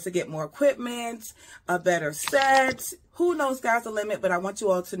to help us to get more equipment, a better set. Who knows, sky's the limit, but I want you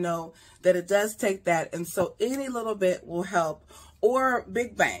all to know that it does take that. And so any little bit will help, or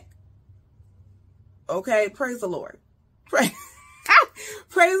big bank, okay? Praise the Lord.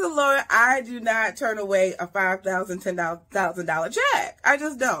 Praise the Lord. I do not turn away a $5,000, $10,000 check. I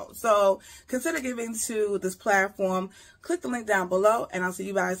just don't. So consider giving to this platform. Click the link down below, and I'll see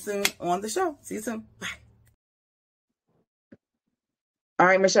you guys soon on the show. See you soon. Bye. All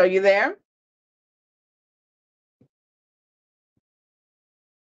right, Michelle, you there?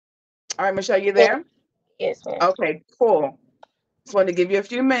 All right, Michelle, you there? Yes, ma'am. Okay, cool. Just wanted to give you a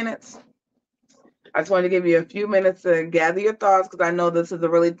few minutes. I just wanted to give you a few minutes to gather your thoughts because I know this is a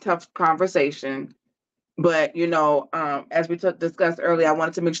really tough conversation. But, you know, as we discussed earlier, I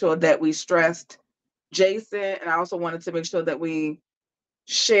wanted to make sure that we stressed Jason, and I also wanted to make sure that we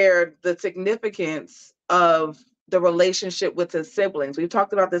shared the significance of the relationship with his siblings. We've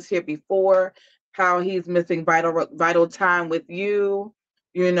talked about this here before, how he's missing vital time with you,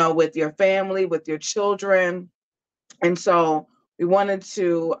 you know, with your family, with your children. And so we wanted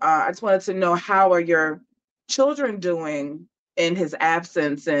to, I just wanted to know, how are your children doing in his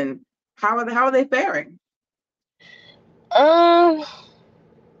absence, and how are they faring?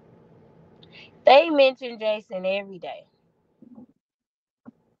 They mention Jason every day.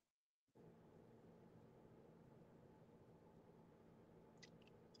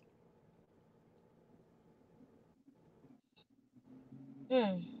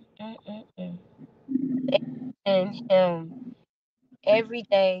 And him every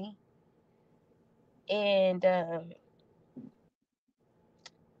day, and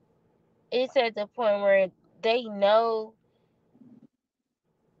it's at the point where they know,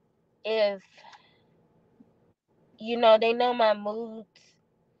 if they know my moods.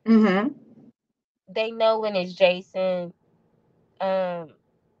 They know when it's Jason.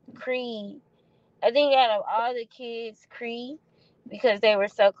 Creed, I think out of all the kids, Creed, because they were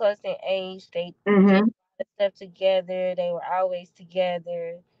so close in age, they did a lot of stuff together. They were always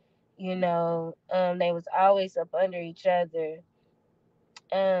together. They was always up under each other.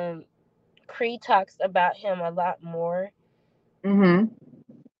 Creed talks about him a lot more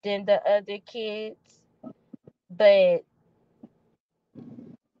than the other kids, but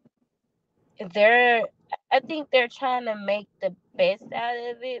I think they're trying to make the best out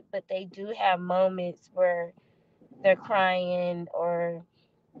of it, but they do have moments where they're crying, or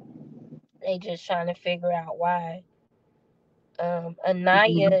they just trying to figure out why.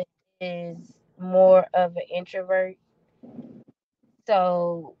 Anaya is more of an introvert,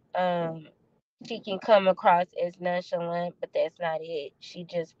 so she can come across as nonchalant, but that's not it. She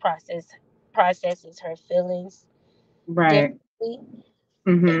just processes her feelings differently.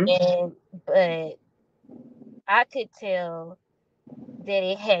 But I could tell that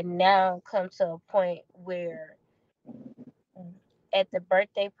it had now come to a point where, at the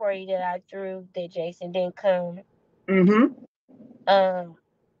birthday party that I threw, that Jason didn't come.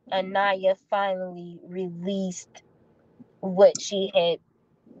 Anaya finally released what she had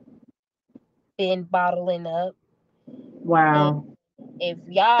been bottling up. Wow. And if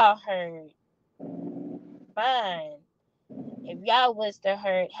y'all heard, fine. If y'all was to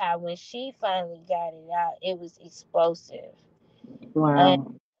heard how when she finally got it out, it was explosive.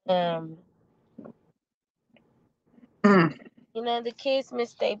 Wow. And, the kids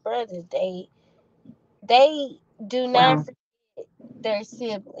miss their brothers. They do not forget their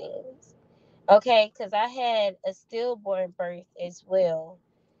siblings. Okay, because I had a stillborn birth as well,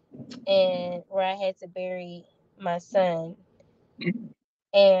 and where I had to bury my son,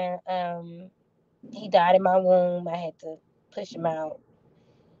 and he died in my womb. I had to push him out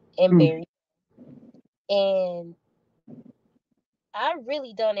and bury him. And I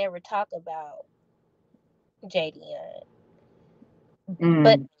really don't ever talk about Jadian.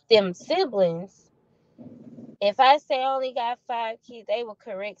 But them siblings, if I say I only got 5 kids, they will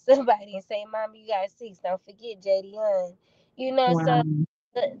correct somebody and say, "Mom, you got 6. Don't forget Jadian." Wow.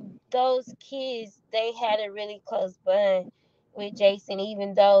 So those kids, they had a really close bond with Jason,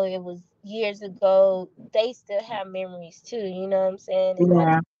 even though it was years ago. They still have memories too. You know what I'm saying? And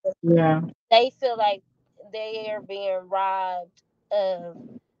Yeah. Yeah. they feel like they are being robbed of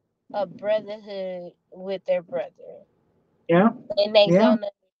a brotherhood with their brother, Yeah. and they Yeah. don't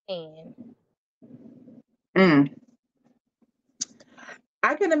understand. Mm.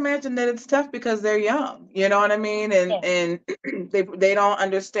 I can imagine that it's tough because they're young. You know what I mean? And Yeah, they don't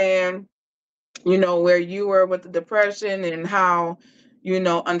understand, where you were with the depression and how,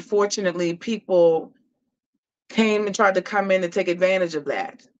 unfortunately people came and tried to come in and take advantage of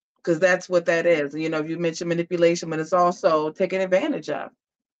that. Because that's what that is. You mentioned manipulation, but it's also taking advantage of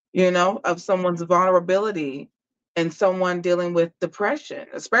someone's vulnerability and someone dealing with depression,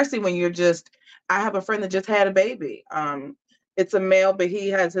 especially when I have a friend that just had a baby. It's a male, but he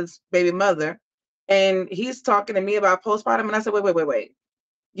has his baby mother, and he's talking to me about postpartum. And I said, wait.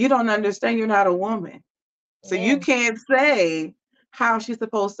 You don't understand. You're not a woman. So you yeah. can't say how she's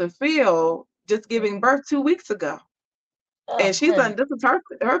supposed to feel just giving birth 2 weeks ago. Oh, And she's honey. on, this is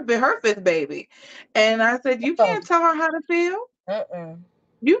her fifth baby. And I said, you Oh, can't tell her how to feel. uh-uh.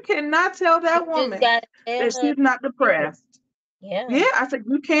 You cannot tell You that just woman gotta let that her she's not feel. depressed. Yeah, Yeah, I said,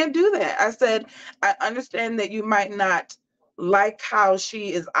 you can't do that. I said, I understand that you might not like how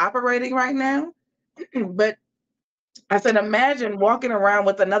she is operating right now, but I said, imagine walking around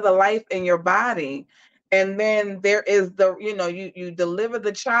with another life in your body. And then there is you deliver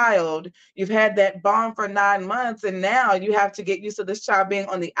the child, you've had that bond for 9 months, and now you have to get used to this child being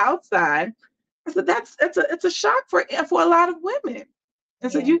on the outside. I said, it's a shock for a lot of women.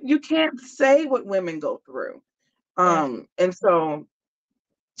 And so yeah, you can't say what women go through. absolutely. And so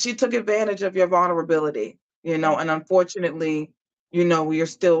she took advantage of your vulnerability, Thank, and unfortunately, we are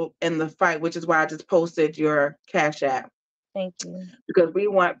still in the fight, which is why I just posted your Cash App, thank you. because we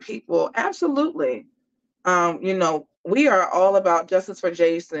want people, absolutely. We are all about justice for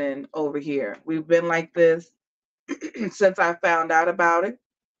Jason over here. We've been like this since I found out about it,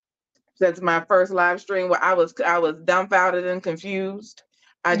 since my first live stream where I was dumbfounded and confused.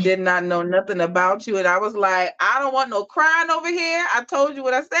 I did not know nothing about you. And I was like, I don't want no crying over here. I told you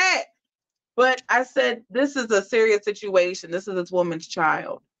what I said. But I said, this is a serious situation. This is this woman's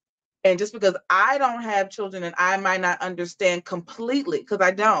child. And just because I don't have children and I might not understand completely, because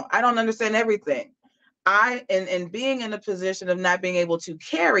I don't understand everything. And being in a position of not being able to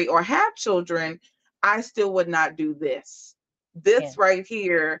carry or have children, I still would not do this. Yeah. This right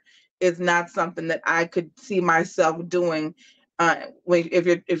here is not something that I could see myself doing. If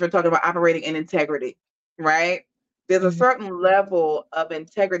you're talking about operating in integrity, right? There's a Mm-hmm. certain level of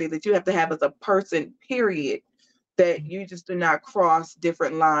integrity that you have to have as a person, period, that you just do not cross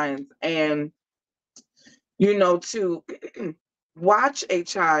different lines. And to watch a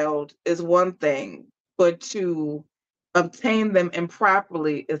child is one thing, but to obtain them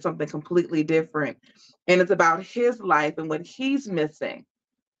improperly is something completely different. And it's about his life and what he's missing.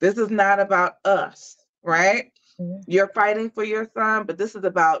 This is not about us, right? Mm-hmm. You're fighting for your son, but this is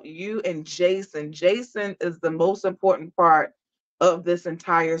about you and Jason. Jason is the most important part of this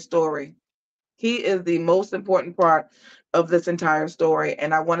entire story. He is the most important part of this entire story.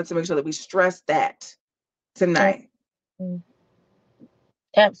 And I wanted to make sure that we stress that tonight. Absolutely.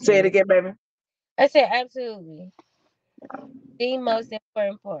 Say it Absolutely. again, baby. I said absolutely. The most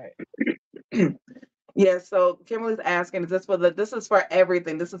important part. Yeah, so Kimberly's asking, is this is for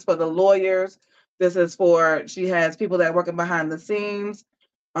everything. This is for the lawyers. This is for, she has people that are working behind the scenes.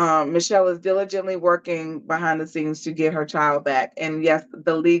 Michelle is diligently working behind the scenes to get her child back. And yes,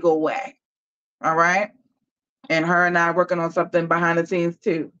 the legal way. All right. And her and I are working on something behind the scenes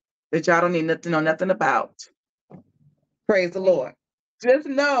too, that y'all don't need to know nothing about. Praise the Listen, Lord. Just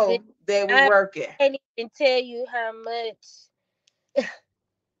know that we I working. can't even tell you how much,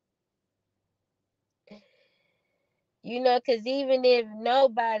 because even if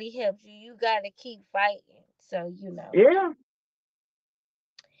nobody helps you, you got to keep fighting. So, Yeah,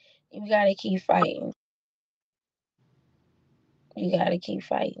 you got to keep fighting. You got to keep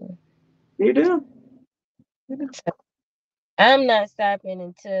fighting. you do. You do. So, I'm not stopping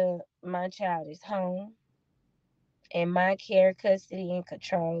until my child is home in my care, custody, and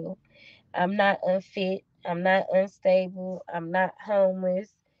control. I'm not unfit. I'm not unstable. I'm not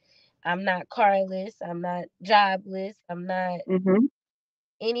homeless. I'm not carless. I'm not jobless. I'm not Mm-hmm.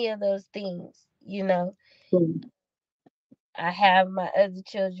 any of those things. I have my other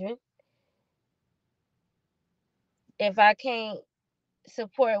children. If I can't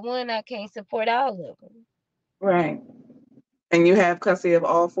support one, I can't support all of them. Right. And you have custody of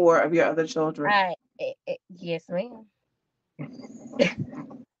all four of your other children. Yes, ma'am.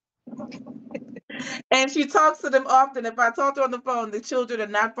 And she talks to them often. If I talk to her on the phone, the children are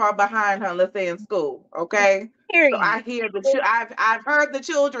not far behind her unless they're in school. Okay. So I Period. hear I've heard the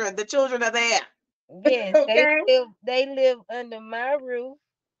children. The children are there. Yes, Okay. they live under my roof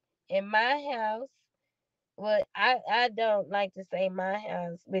in my house. Well, I don't like to say my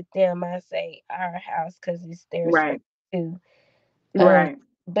house with them. I say our house because it's their space Right. too. Um, Right.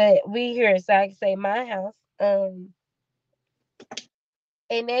 but we here, so I can say my house.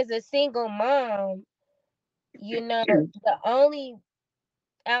 And as a single mom, the only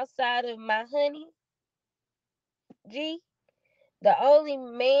outside of my honey, G, the only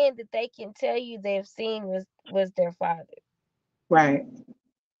man that they can tell you they've seen was their father. Right.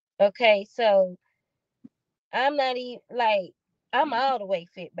 Okay, so I'm not even like I'm all the way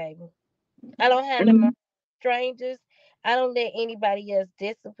fit, baby. I don't have no Mhm. strangers. I don't let anybody else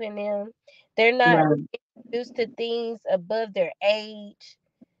discipline them. They're not Right. used to things above their age.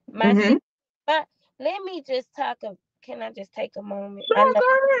 My Mm-hmm. sister, my let me just talk. Can I just take a moment? I Sure, know, go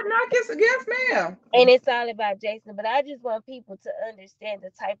ahead. Knock yes, ma'am. and it's all about Jason, but I just want people to understand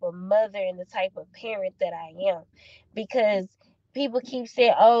the type of mother and the type of parent that I am, because people keep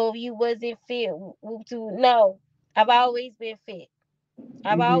saying, "Oh, you wasn't fit." No, I've always been fit.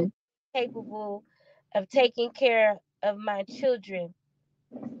 I've Mm-hmm. always been capable of taking care of my children,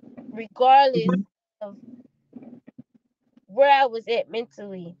 regardless Mm-hmm. of where I was at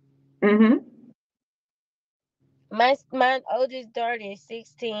mentally. Mm-hmm. My oldest daughter is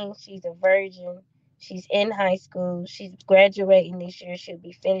 16. She's a virgin. She's in high school. She's graduating this year. She'll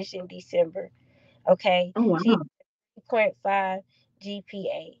be finished in December. Okay. Oh She wow. has 3.5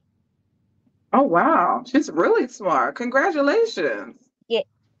 GPA. Oh wow. She's really smart. Congratulations. Yeah,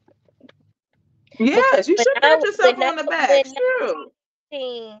 because Yes, you should pat yourself on the back. when True.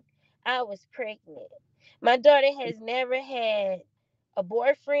 19, I was pregnant. My daughter has never had a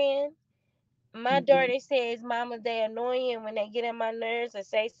boyfriend. My Mm-hmm. daughter says, "Mama, they annoying when they get on my nerves or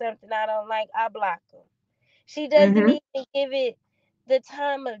say something I don't like. I block them." She doesn't Mm-hmm. even give it the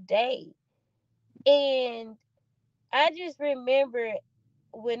time of day. And I just remember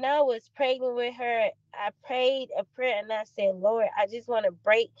when I was pregnant with her, I prayed a prayer and I said, "Lord, I just want to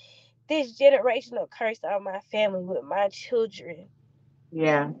break this generational curse on my family with my children,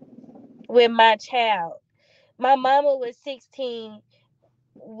 Yeah. with my child." My mama was 16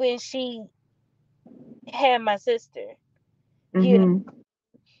 when she had my sister, you know, Mm-hmm.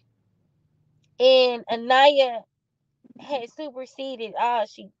 and Anaya had superseded all.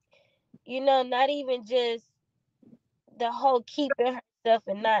 Not even just the whole keeping herself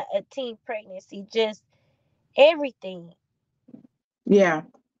and not a teen pregnancy, just everything, Yeah.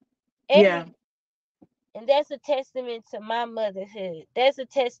 Yeah. everything. And that's a testament to my motherhood. That's a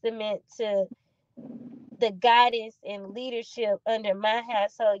testament to the guidance and leadership under my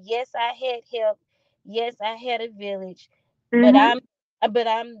household. Yes, I had help. Yes, I had a village, but Mm-hmm. I'm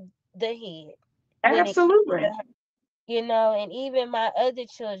the head when it comes to Absolutely. her. And even my other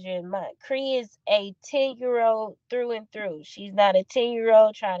children, my Cree is a 10-year-old through and through. She's not a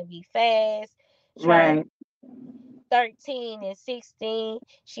 10-year-old trying to be fast, trying Right. 13 and 16.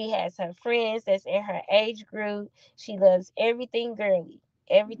 She has her friends that's in her age group. She loves everything girly.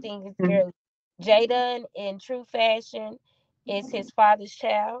 Everything is Mm-hmm. girly. Jaden, in true fashion, is his father's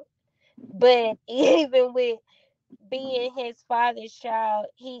child. But even with being his father's child,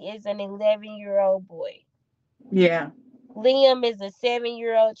 he is an 11-year-old boy. Yeah. Liam is a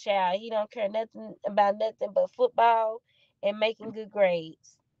 7-year-old child. He don't care nothing about nothing but football and making good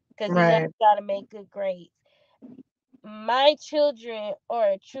grades, because he knows Right. how to make good grades. My children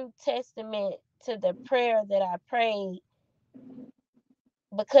are a true testament to the prayer that I prayed,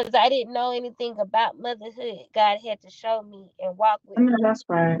 because I didn't know anything about motherhood. God had to show me and walk I with know me, that's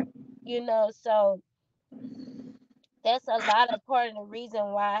right. so that's a lot of part of the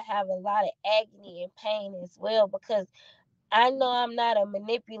reason why I have a lot of agony and pain as well, because I know I'm not a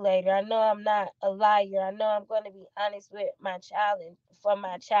manipulator. I know I'm not a liar. I know I'm going to be honest with my child, and for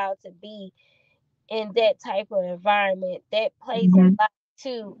my child to be in that type of environment, that plays a Mm-hmm. lot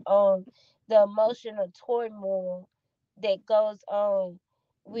too on the emotional turmoil that goes on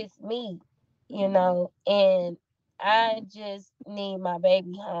with me, and I just need my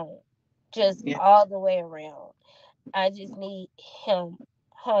baby home, just Yeah. all the way around. I just need him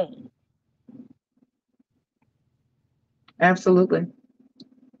home. Absolutely.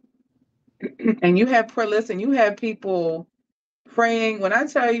 And you have listen, you have people. Praying. When I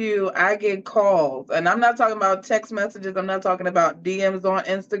tell you I get calls, and I'm not talking about text messages, I'm not talking about DMs on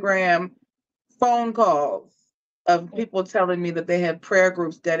Instagram, phone calls of people telling me that they have prayer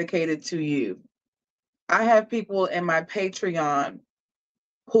groups dedicated to you. I have people in my Patreon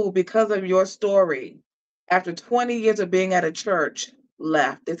who, because of your story, after 20 years of being at a church,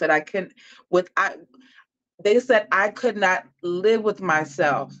 left. They said they said I could not live with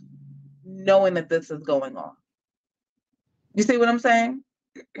myself knowing that this is going on. You see what I'm saying?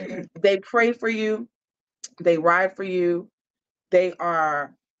 Mm-hmm. They pray for you, they ride for you, they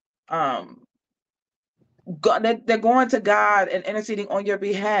are they're going to God and interceding on your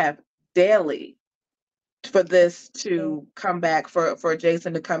behalf daily for this to come back, for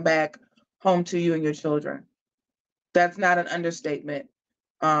Jason to come back home to you and your children. That's not an understatement.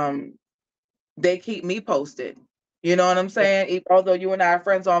 They keep me posted. You know what I'm saying? Although you and I are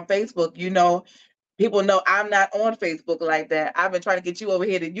friends on Facebook, people know I'm not on Facebook like that. I've been trying to get you over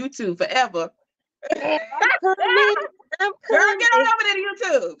here to YouTube forever. I'm coming. I'm Girl, coming. get on over there to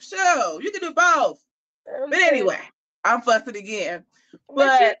YouTube. Sure, you can do both. But anyway, I'm fussing again.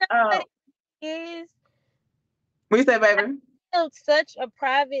 But you But know what it is? what you say, baby? I built such a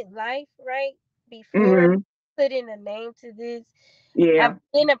private life, right? Before putting a name to this. Yeah. I've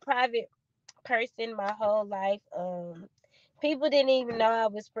been a private person my whole life. People didn't even know I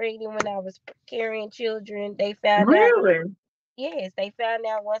was pregnant when I was carrying children. They found out. Really? Yes, they found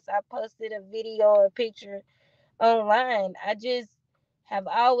out once I posted a video or a picture online. I just have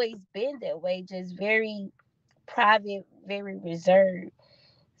always been that way, just very private, very reserved.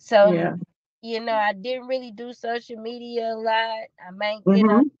 So, Yeah. I didn't really do social media a lot. I might get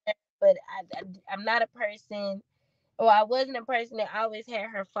on Mm-hmm. there, but I'm not a person, or I wasn't a person that always had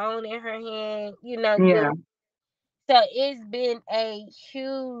her phone in her hand, Yeah. So it's been a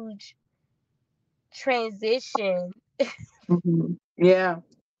huge transition Mm-hmm. Yeah.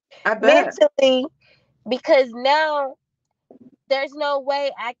 I bet. mentally, because now there's no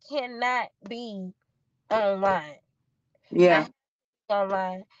way I cannot be online. I Yeah. have to be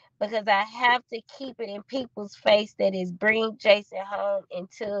online because I have to keep it in people's face that is bring Jason home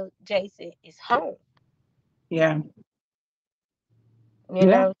until Jason is home. Yeah. You Yeah.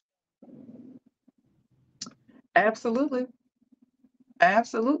 know, Absolutely.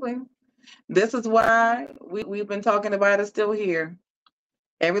 Absolutely. This is why we've been talking about it still here.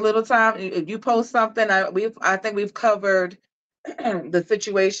 Every little time if you post something, I think we've covered the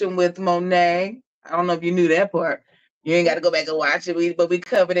situation with Monet. I don't know if you knew that part. You ain't got to go back and watch it. But we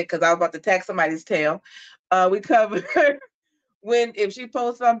covered it because I was about to tag somebody's tail. We covered if she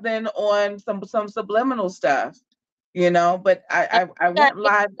posts something on some subliminal stuff, But I went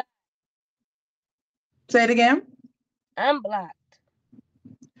live. Say it again. I'm blocked.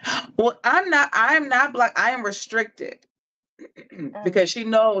 Well, I'm not blocked. I am restricted because she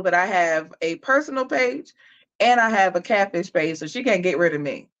knows that I have a personal page and I have a catfish page, so she can't get rid of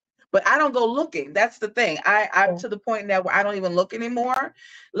me. But I don't go looking. That's the thing. I'm to the point now where I don't even look anymore.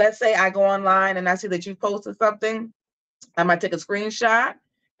 Let's say I go online and I see that you posted something, I might take a screenshot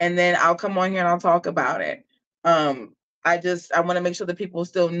and then I'll come on here and I'll talk about it. I want to make sure that people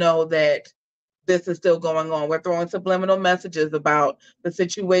still know that this is still going on. We're throwing subliminal messages about the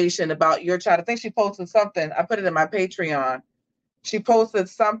situation, about your child. I think she posted something. I put it in my Patreon. She posted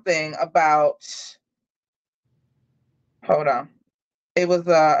something about, hold on. It was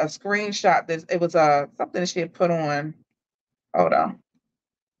a screenshot. It was something she had put on. Hold on.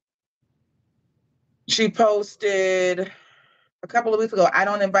 She posted a couple of weeks ago, I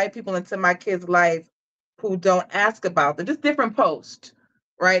don't invite people into my kid's life who don't ask about them. Just different posts,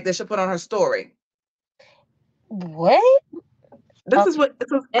 right? That she put on her story. What? This is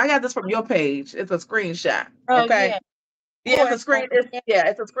I got this from your page. It's a screenshot. Oh Okay. yeah. Yeah,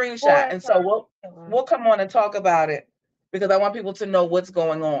 it's a screenshot. And so we'll come on and talk about it because I want people to know what's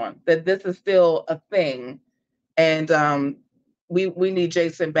going on, that this is still a thing. And we need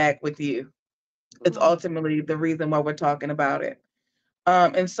Jason back with you. It's ultimately the reason why we're talking about it.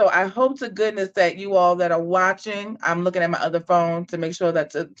 And so I hope to goodness that you all that are watching, I'm looking at my other phone to make sure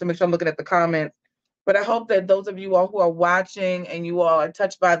to make sure I'm looking at the comments. But I hope that those of you all who are watching and you all are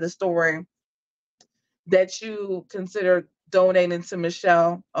touched by the story, that you consider donating to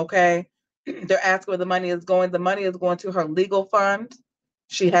Michelle. Okay. They're asking where the money is going. The money is going to her legal fund.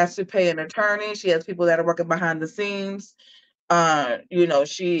 She has to pay an attorney. She has people that are working behind the scenes.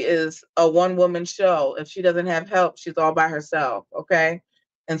 She is a one-woman show. If she doesn't have help, she's all by herself. Okay.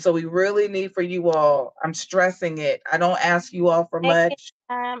 And so we really need for you all, I'm stressing it. I don't ask you all for much.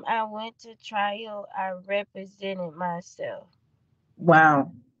 Time I went to trial, I represented myself.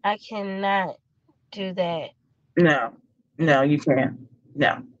 Wow. I cannot do that. No. No, you can't.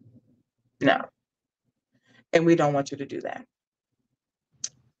 No, no. And we don't want you to do that.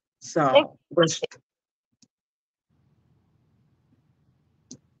 So,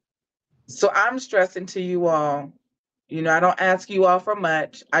 so I'm stressing to you all. You know, I don't ask you all for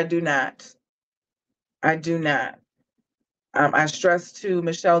much. I do not. I do not. I stressed to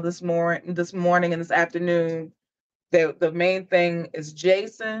Michelle this morning and this afternoon that the main thing is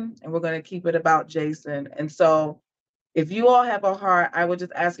Jason, and we're going to keep it about Jason. And so, if you all have a heart, I would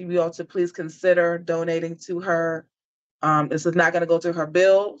just ask you all to please consider donating to her. This is not going to go to her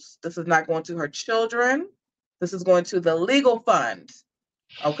bills. This is not going to her children. This is going to the legal fund.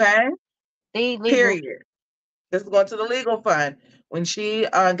 Okay? The legal. Period. This is going to the legal fund. When she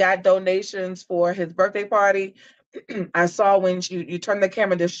got donations for his birthday party, I saw when you turned the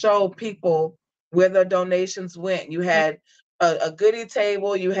camera to show people where the donations went. You had a goodie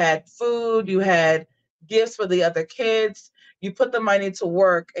table, you had food, you had gifts for the other kids. You put the money to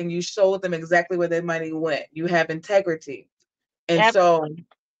work and you showed them exactly where their money went. You have integrity. And so,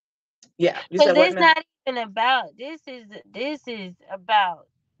 yeah, you said Because what it's now? not even about this is about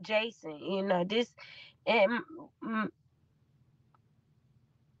Jason. You know this, and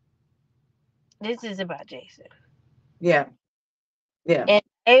this is about Jason. Yeah, yeah. And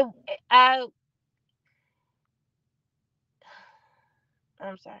I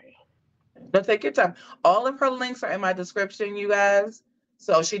I'm sorry. No, take your time. All of her links are in my description, you guys.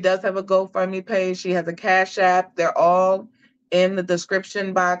 So she does have a GoFundMe page. She has a Cash App. They're all in the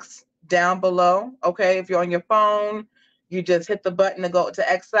description box down below. Okay. If you're on your phone, you just hit the button to go to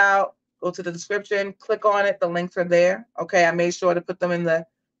X out, go to the description, click on it. The links are there. Okay. I made sure to put them in the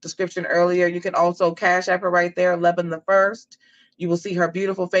description earlier. You can also Cash App her right there, loveinthefirst. You will see her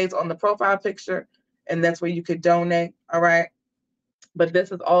beautiful face on the profile picture, and that's where you could donate. All right. But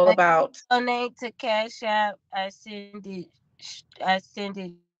this is all When you about. donate to Cash App, I send it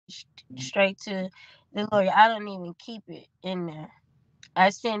straight to the lawyer. I don't even keep it in there. I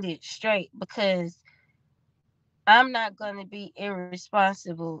send it straight because I'm not going to be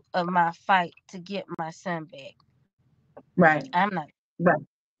irresponsible of my fight to get my son back. Right. I'm not. Right.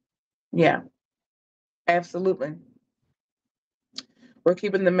 Yeah, absolutely. We're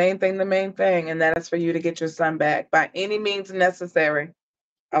keeping the main thing, and that is for you to get your son back by any means necessary.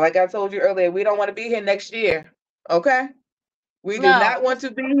 Like I told you earlier, we don't want to be here next year. Okay? We do No, not want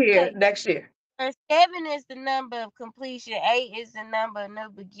to be here next year. 7 is the number of completion. 8 is the number of new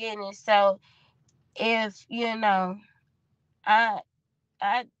beginning. So if I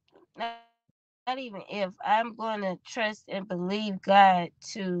I not even if I'm going to trust and believe God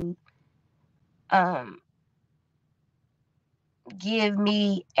to um give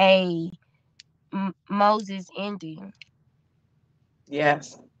me a Moses ending.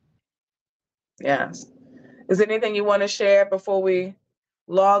 Yes. Yes. Is there anything you want to share before we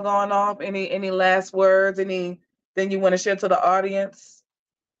log on off? Any last words? Anything you want to share to the audience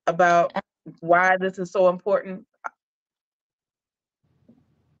about why this is so important?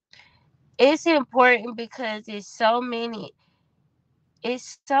 It's important because it's so many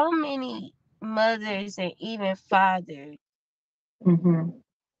mothers and even fathers Mm-hmm.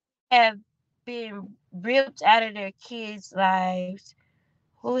 have been ripped out of their kids' lives,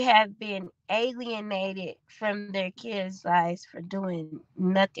 who have been alienated from their kids' lives for doing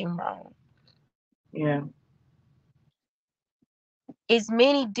nothing wrong. Yeah. It's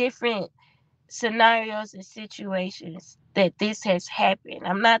many different scenarios and situations that this has happened.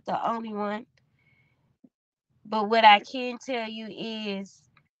 I'm not the only one, but what I can tell you is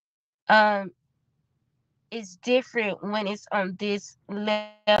um it's different when it's on this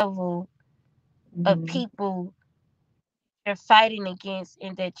level of Mm-hmm. people you're fighting against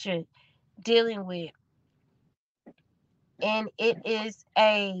and that you're dealing with. And it is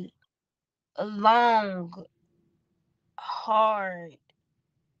a long, hard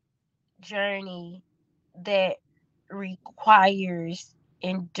journey that requires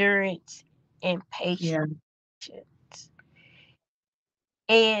endurance and Yeah.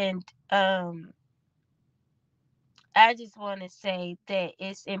 And I just want to say that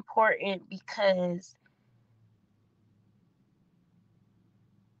it's important because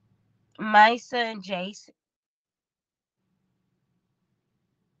my son Jason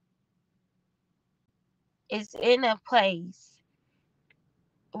is in a place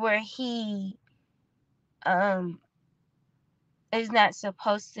where he um is not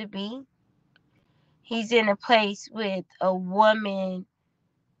supposed to be. He's in a place with a woman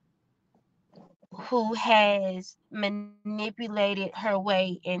who has manipulated her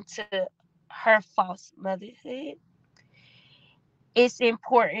way into her false motherhood. It's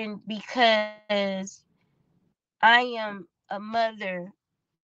important because I am mother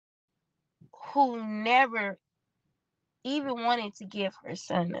who never even wanted to give her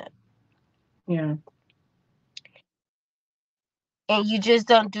son up. Yeah. And you just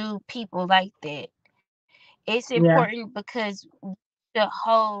don't do people like that. It's Yeah. important because to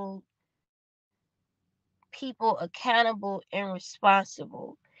hold people accountable and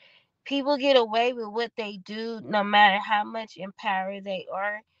responsible. People get away with what they do no matter how much in power they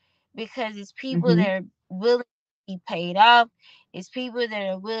are, because it's people Mm-hmm. that are willing to be paid off. It's people that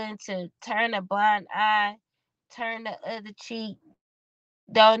are willing to turn a blind eye, turn the other cheek,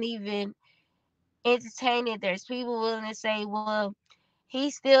 don't even entertain it. There's people willing to say, well, he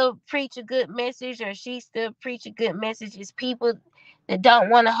still preach a good message or she still preach a good message. It's people that don't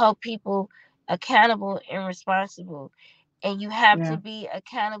want to hold people accountable and responsible. And you have Yeah. to be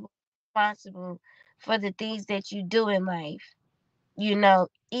accountable and responsible for the things that you do in life.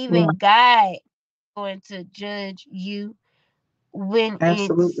 Yeah. Even God is going to judge you when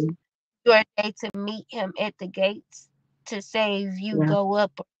it's Absolutely. your day to meet him at the gates to say if you Yeah. go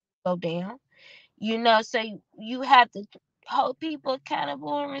up or go down. So you have to hold people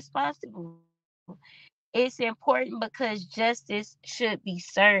accountable and responsible. It's important because justice should be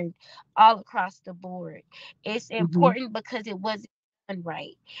served all across the board. It's Mm-hmm. important because it wasn't done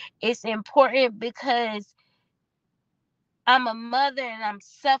right. It's important because I'm a mother and I'm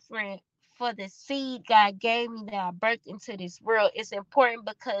suffering for the seed God gave me that I birthed into this world. It's important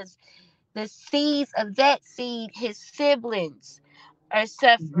because the seeds of that seed, his siblings, are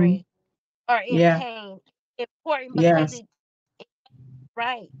Mm-hmm. suffering or in Yeah. pain. Important because Yes. it's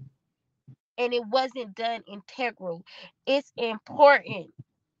right and it wasn't done integral. It's important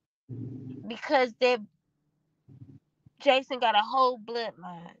because that Jason got a whole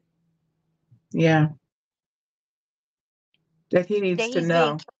bloodline Yeah. That he that needs to he's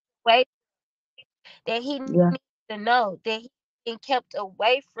been know. kept away, that he needs Yeah. to know, that he's been kept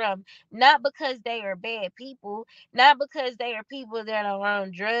away from, not because they are bad people, not because they are people that are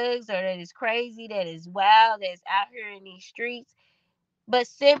on drugs or that is crazy, that is wild, that's out here in these streets, but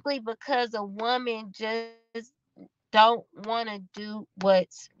simply because a woman just don't want to do what's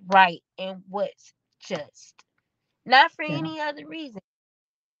right and what's just. Not for Yeah. any other reason.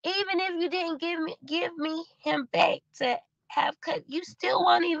 Even if you didn't give me him back to have cut, you still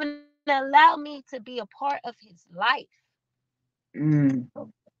won't even allow me to be a part of his life. Mm.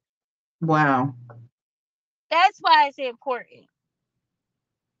 Wow. That's why it's important.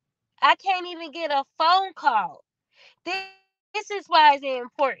 I can't even get a phone call. This is why it's important.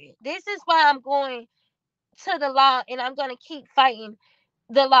 This is why I'm going to the law and I'm gonna keep fighting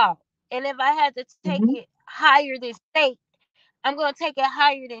the law. And if I had to take Mm-hmm. it higher than state, I'm gonna take it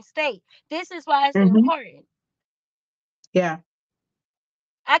higher than state. This is why it's Mm-hmm. important. Yeah.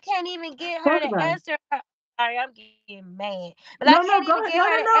 I can't even get her Talk to about it. answer her. Sorry, I'm getting mad. But I No, can't no, even go get ahead. her No,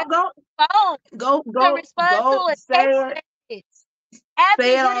 to no, answer no. Go, the phone go, to go, respond to go. a Say text it. message. After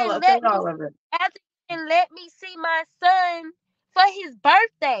Say it you all. didn't Say let it me all of it. after you didn't let me see my son for his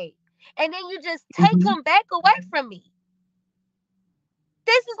birthday. And then you just take Mm-hmm. him back away from me.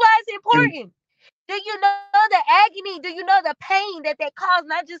 This is why it's Mm. important. Do you know the agony? Do you know the pain that caused not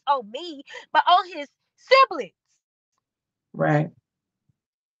just on me, but on his siblings? Right.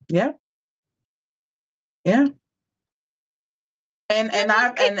 Yeah. Yeah. And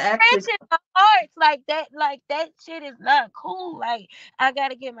I've It's and actually, wrenching my heart like that. Like that shit is not cool. Like I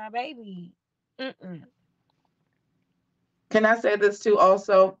gotta get my baby. Mm-mm. can I say this too?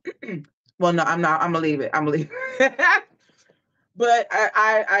 Also, well, no, I'm not. I'm gonna leave it. I'm gonna leave it. But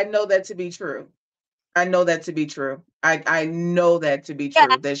I know that to be true. I know that to be true. I know that to be Yeah,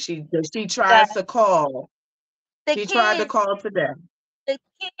 true. That she yeah. tries to call. The She tried to kids, call today. the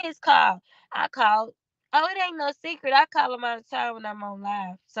kids call. I call. Oh, it ain't no secret. I call them all the time when I'm on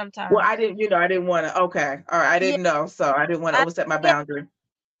live. Well, I Sometimes. didn't. I didn't want to. Okay, all right. I Yeah, didn't know, so I didn't want to I overstep my yeah, boundary.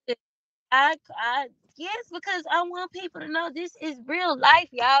 I yes, because I want people to know this is real life,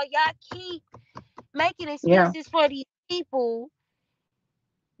 y'all. Y'all keep making Yeah. excuses for these people,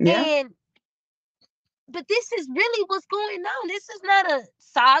 Yeah. and but this is really what's going on. This is not a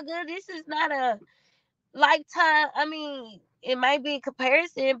saga. This is not a lifetime. I mean, it might be a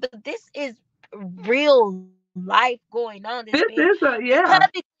comparison, but this is real life going on. That's been This is a public, yeah.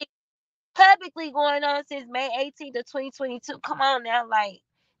 publicly going on since May 18th of 2022. Come on now, like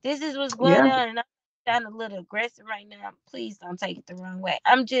this is what's going Yeah. on, and I'm sounding a little aggressive right now. Please don't take it the wrong way.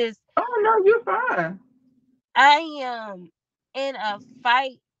 I'm just, Oh no, you're fine. I am in a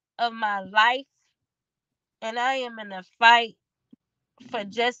fight of my life, and I am in a fight for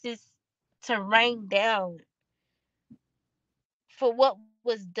justice to rain down for what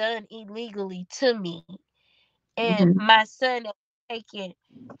was done illegally to me. and my son that was taken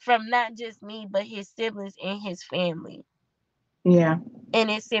from not just me but his siblings and his family. Yeah. And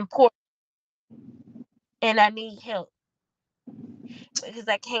it's important, and I need help because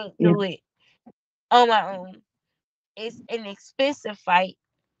I can't Yeah. do it on my own. It's an expensive fight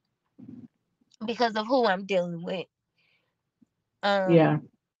because of who I'm dealing with. Yeah. Um,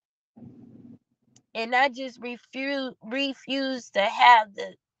 and I just refuse to have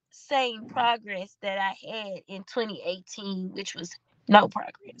the same progress that I had in 2018, which was no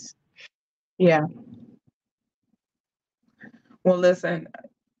progress. Yeah. Well, listen,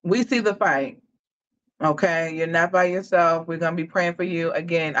 we see the fight. Okay, you're not by yourself. We're gonna be praying for you.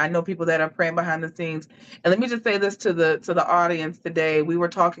 Again, I know people that are praying behind the scenes. And let me just say this to the audience today. We were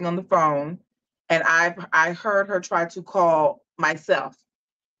talking on the phone, and I heard her try to call myself.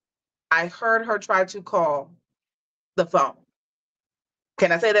 I heard her try to call the phone.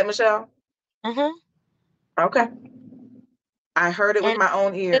 Can I say that, Michelle? Uh-huh. Okay. I heard it with And my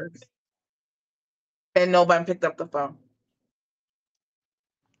own ears, and nobody picked up the phone.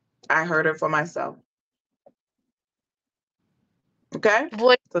 I heard it for myself. Okay?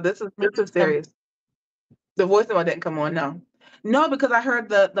 voice So this is um, serious. The voicemail didn't come on, no. No, because I heard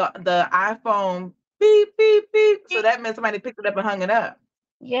the iPhone beep, beep, beep. So that meant somebody picked it up and hung it up.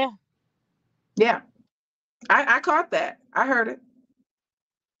 yeah. Yeah. I caught that. I heard it.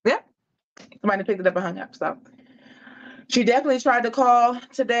 Yeah. Somebody picked it up and hung up. So she definitely tried to call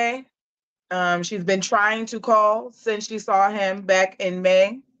today. She's been trying to call since she saw him back in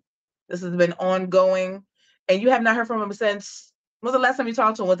May. This has been ongoing. And you have not heard from him since, when was the last time you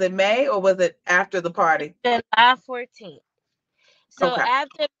talked to him? Was it May or was it after the party? July 14th. So Okay.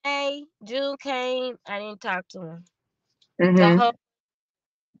 after May, June came, I didn't talk to him. The Mm-hmm. whole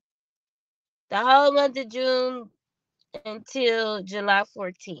the whole month of June until July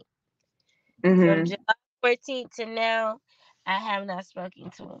 14th. From Mm-hmm. July 14th to now, I have not spoken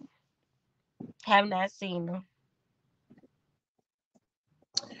to him. Have not seen him.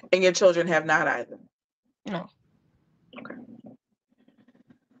 And your children have not either. No. Okay.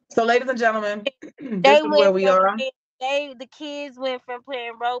 So, ladies and gentlemen, They this is where went we from are. the kids went from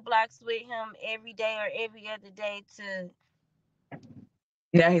playing Roblox with him every day or every other day to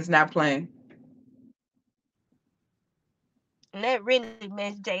Now he's not playing. and that really messed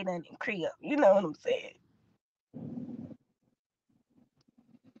Jada and Cree up. You know what I'm saying?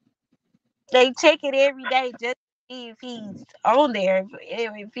 They check it every day just to see if he's on there,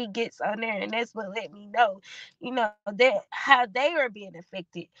 if he gets on there, and that's what let me know, that how they are being affected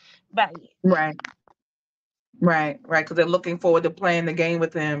by it. Right, right. Because they're looking forward to playing the game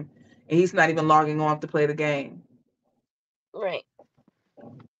with him, and he's not even logging on to play the game. Right.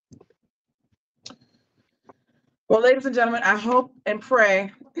 Well, ladies and gentlemen, I hope and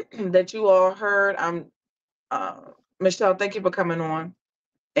pray that you all heard. Uh, Michelle, thank you for coming on,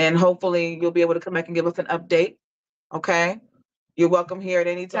 and hopefully you'll be able to come back and give us an update. Okay, you're welcome here at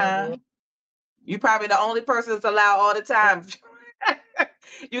any I will. time. You're probably the only person that's allowed all the time.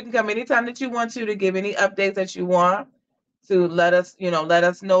 You can come anytime that you want to give any updates that you want, to let us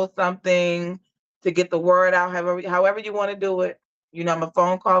know something, to get the word out, however you want to do it. I'm a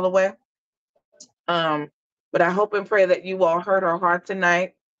phone call away. Um, but I hope and pray that you all heard her heart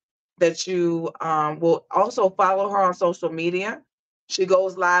tonight, that you will also follow her on social media. She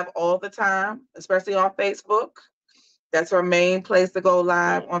goes live all the time, especially on Facebook. That's her main place to go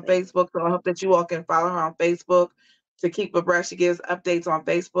live, on Definitely. Facebook. So I hope that you all can follow her on Facebook to keep abreast. She gives updates on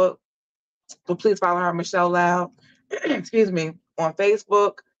Facebook. So please follow her, Michelle Loud, excuse me, on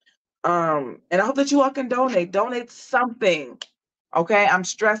Facebook. And I hope that you all can donate. Donate something. Okay. I'm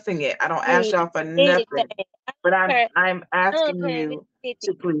stressing it. I don't ask Please, y'all for anything. nothing, but I I'm don't asking care if you it's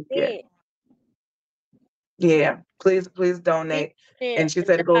to please get. 50 Yeah. Please donate. cents, And she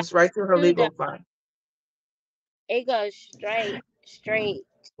said it goes right to her $2. legal fund. It goes straight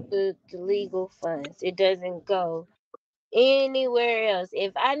to the legal funds. It doesn't go anywhere else.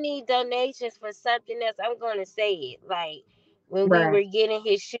 If I need donations for something else, I'm gonna say it. Like when we Right. were getting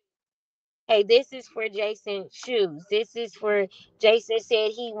his shoes. Hey, this is for Jason's shoes. This is for Jason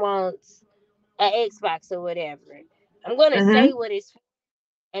said he wants an Xbox or whatever. I'm gonna say Mm-hmm. what it's for,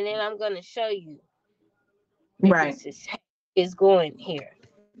 and then I'm gonna show you that Right. this is going here.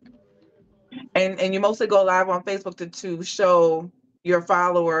 And you mostly go live on Facebook to show your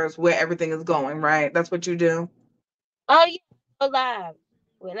followers where everything is going, right? That's what you do. Oh yeah, I go live.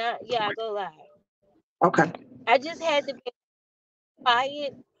 I go live. Okay. I just had to be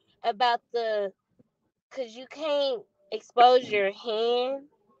quiet about cause you can't expose your hand.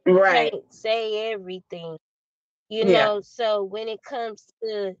 You Right. can't say everything. Yeah. So when it comes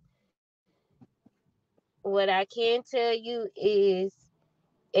to what I can tell you is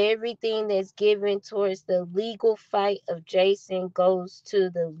everything that's given towards the legal fight of Jason goes to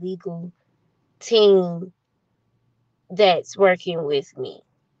the legal team that's working with me.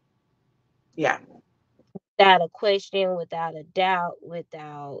 Yeah. Without a question, without a doubt,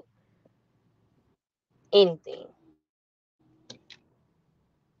 without anything.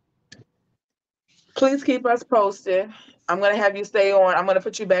 Please keep us posted. I'm going to have you stay on. I'm going to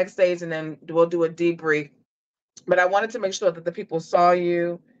put you backstage and then we'll do a debrief. But I wanted to make sure that the people saw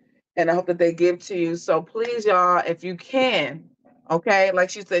you and I hope that they give to you. So please, y'all, if you can, okay, like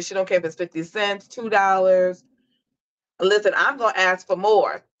she said, she don't care if it's 50 cents, $2. Listen, I'm going to ask for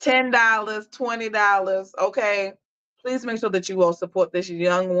more, $10, $20, okay? Please make sure that you all support this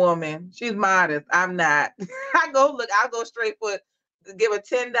young woman. She's modest. I'm not. I'll go straight for give her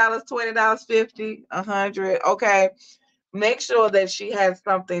 $10, $20, 50, 100, okay? Make sure that she has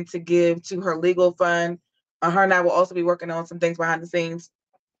something to give to her legal fund. Her and I will also be working on some things behind the scenes.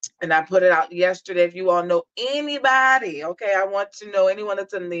 And I put it out yesterday. If you all know anybody, okay, I want to know anyone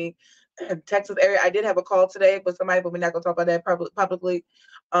that's in the Texas area. I did have a call today with somebody, but we're not going to talk about that publicly.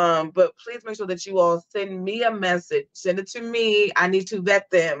 But please make sure that you all send me a message. Send it to me. I need to vet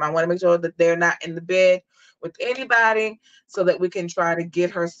them. I want to make sure that they're not in the bed with anybody so that we can try to get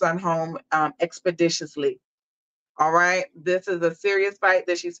her son home expeditiously. All right. This is a serious fight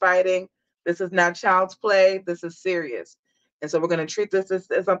that she's fighting. This is not child's play. This is serious. And so we're going to treat this as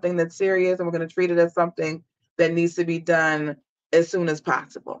something that's serious and we're going to treat it as something that needs to be done as soon as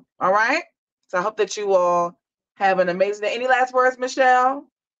possible. All right. So I hope that you all have an amazing day. Any last words, Michelle?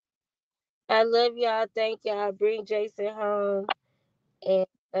 I love y'all. Thank y'all. Bring Jason home. And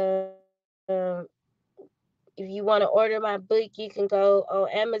if you want to order my book, you can go on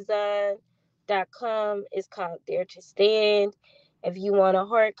Amazon.com. It's called Dare to Stand. If you want a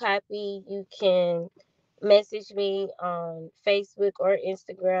hard copy, you can message me on Facebook or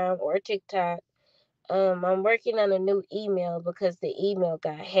Instagram or TikTok. I'm working on a new email because the email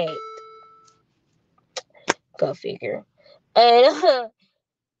got hacked. Go figure. And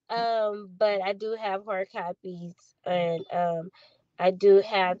but I do have hard copies, and I do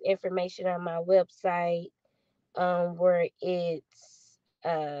have information on my website, where it's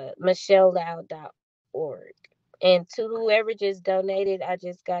michelleloud.org. And to whoever just donated, I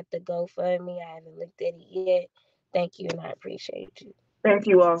just got the GoFundMe. I haven't looked at it yet. Thank you, and I appreciate you. Thank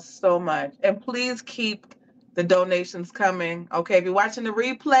you all so much. And please keep the donations coming. Okay. If you're watching the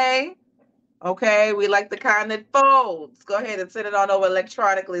replay, okay, we like the kind that folds. Go ahead and send it on over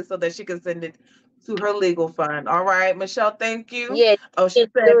electronically so that she can send it to her legal fund. All right, Michelle, thank you. Yeah, Oh, she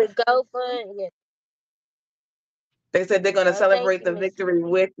do said it GoFundMe. Yeah. they said they're gonna Oh, thank celebrate you, the Miss. victory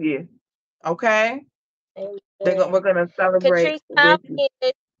with you. Okay, we're Amen. gonna celebrate Catrice, with you.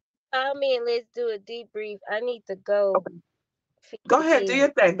 call me and let's do a debrief. I need to go Okay, feed go the ahead, do your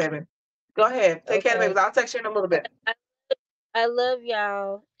kids. thing, baby. Go ahead, take care of the Okay. babies. I'll text you in a little bit. I, I love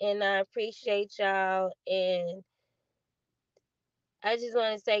y'all and I appreciate y'all. And I just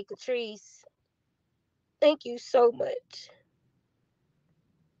want to say, Catrice, thank you so much.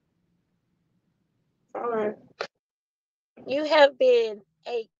 All right. You have been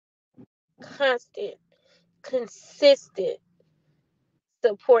a constant, consistent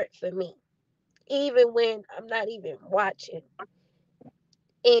support for me, even when I'm not even watching.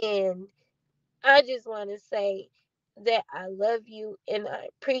 And I just want to say that I love you and I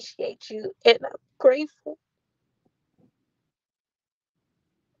appreciate you and I'm grateful,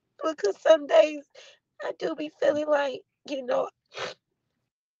 because some days I do be feeling like,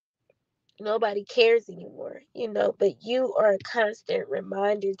 nobody cares anymore, but you are a constant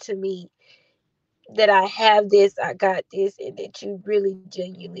reminder to me that I have this, I got this, and that you really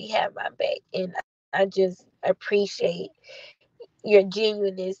genuinely have my back. And I just appreciate your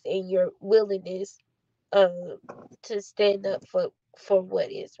genuineness and your willingness um to stand up for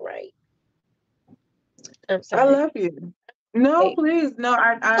what is right. I'm I sorry, love you. No, baby. please, no.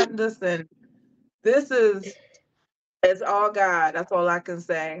 I listen. This is It's all God. That's all I can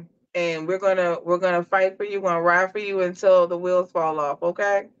say. And we're gonna fight for you. We're gonna ride for you until the wheels fall off.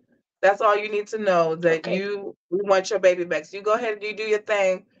 Okay. That's all you need to know. That Okay. we want your baby back. So you go ahead and you do your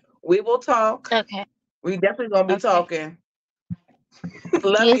thing. We will talk. Okay. We definitely gonna be Okay. talking.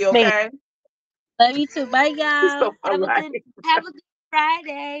 Love Yes, you. ma'am. Okay. Love you too. Bye, y'all. So polite. Have a good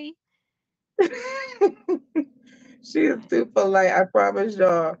Friday. She is too polite. I promise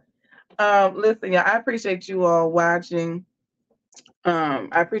y'all. Listen, y'all. I appreciate you all watching. I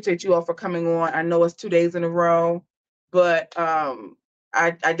appreciate you all for coming on. I know it's 2 days in a row, but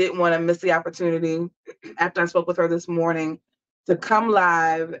I didn't want to miss the opportunity after I spoke with her this morning to come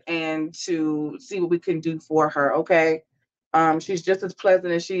live and to see what we can do for her. Okay. She's just as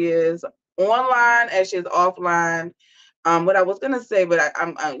pleasant as she is online as she is offline. What I was gonna say, but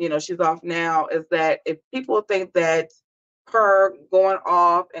I'm she's off now, is that if people think that her going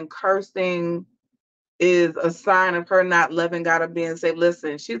off and cursing is a sign of her not loving God or being saved,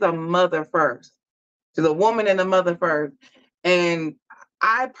 listen, she's a mother first. She's a woman and a mother first. And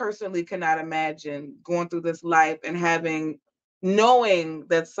I personally cannot imagine going through this life and knowing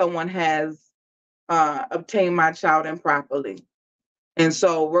that someone has obtained my child improperly. And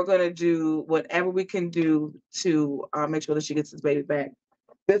so we're going to do whatever we can do to make sure that she gets this baby back.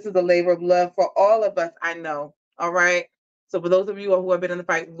 This is a labor of love for all of us, I know. All right. So for those of you who have been in the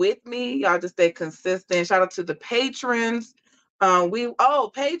fight with me, y'all just stay consistent. Shout out to the patrons.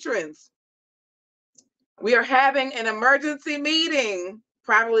 Patrons, we are having an emergency meeting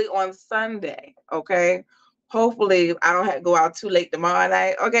probably on Sunday. Okay. Hopefully I don't have to go out too late tomorrow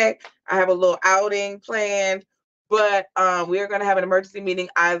night. Okay. I have a little outing planned, but we are going to have an emergency meeting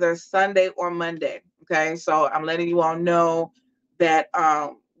either Sunday or Monday. Okay. So I'm letting you all know that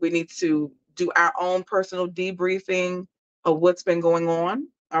we need to do our own personal debriefing of what's been going on.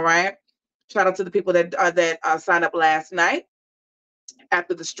 All right. Shout out to the people that signed up last night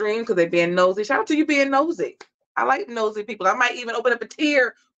after the stream because they're being nosy. Shout out to you being nosy. I like nosy people. I might even open up a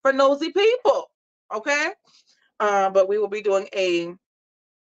tier for nosy people. Okay. But we will be doing a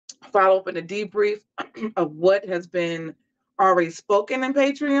follow-up and a debrief of what has been already spoken in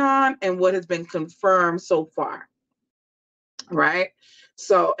Patreon and what has been confirmed so far. Right.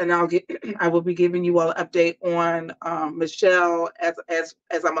 So, and I will be giving you all an update on Michelle as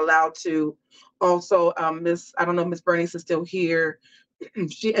I'm allowed to. Also, I don't know if Miss Bernice is still here.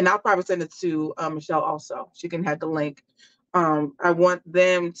 And I'll probably send it to Michelle also. She can have the link. I want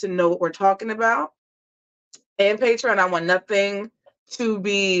them to know what we're talking about. And Patreon, I want nothing to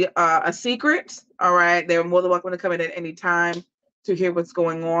be a secret. All right. They're more than welcome to come in at any time to hear what's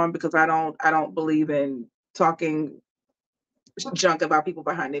going on, because I don't believe in talking junk about people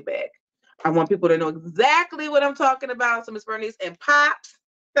behind their back. I want people to know exactly what I'm talking about. So Miss Bernice and Pops.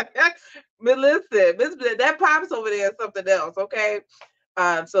 But listen, that Pops over there is something else, okay?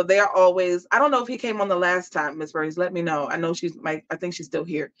 So they are always, I don't know if he came on the last time, Miss Bernice, let me know. I know I think she's still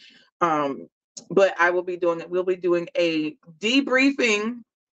here. But we'll be doing a debriefing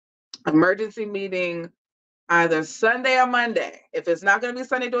emergency meeting either Sunday or Monday. If it's not going to be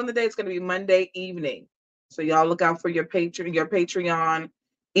Sunday during the day, it's going to be Monday evening. So y'all look out for your Patreon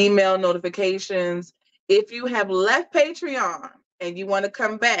email notifications. If you have left Patreon and you want to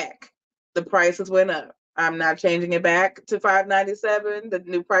come back, the prices went up. I'm not changing it back to $5.97. The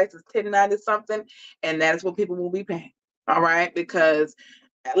new price is $10.90 something, and that is what people will be paying. All right, because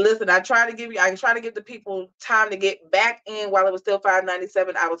listen, I try to give the people time to get back in while it was still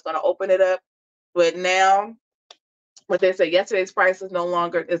 $5.97. I was going to open it up, but now what they say, yesterday's price is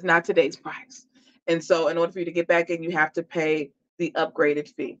not today's price. And so in order for you to get back in, you have to pay the upgraded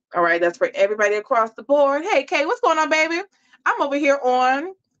fee. All right. That's for everybody across the board. Hey, Kay, what's going on, baby? I'm over here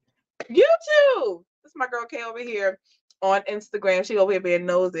on YouTube. This is my girl Kay over here on Instagram. She over here being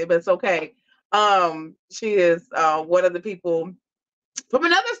nosy, but it's okay. She is one of the people from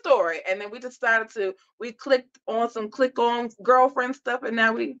another story. And then we decided we clicked on some girlfriend stuff, and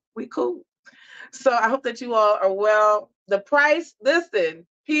now we cool. So I hope that you all are well. The price, listen,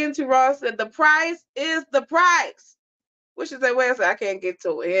 P&T Ross said the price is the price. Which is a way I can't get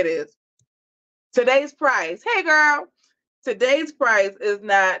to it. Here it is. Today's price. Hey girl. Today's price is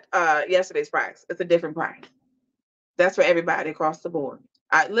not yesterday's price. It's a different price. That's for everybody across the board.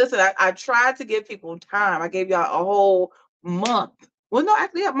 I tried to give people time. I gave y'all a whole month. Well, no,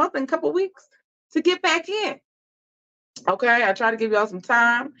 actually a month and a couple of weeks to get back in. Okay, I tried to give y'all some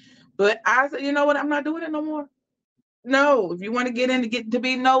time. But I said, you know what? I'm not doing it no more. No, if you want to get in to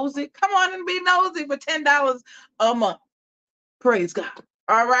be nosy, come on and be nosy for $10 a month. Praise God.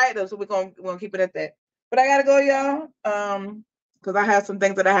 All right, so we're gonna keep it at that. But I gotta go, y'all, because I have some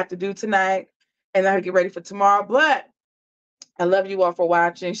things that I have to do tonight, and I have to get ready for tomorrow. But I love you all for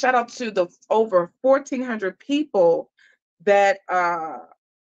watching. Shout out to the over 1,400 people that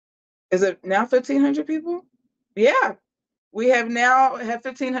is it now 1,500 people? Yeah. We have now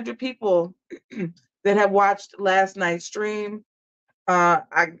 1,500 people that have watched last night's stream. I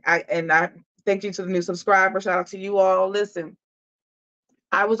thank you to the new subscribers. Shout out to you all. Listen,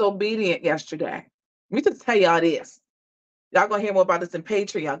 I was obedient yesterday. Let me just tell y'all this. Y'all gonna hear more about this in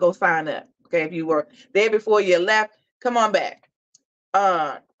Patreon. Go sign up. Okay, if you were there before you left, come on back.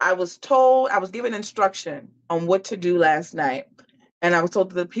 I was given instruction on what to do last night, and I was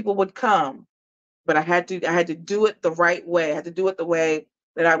told that the people would come but I had to do it the right way. I had to do it the way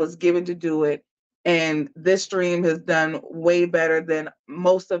that I was given to do it. And this stream has done way better than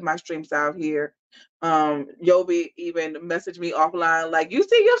most of my streams out here. Yobi even messaged me offline, like, you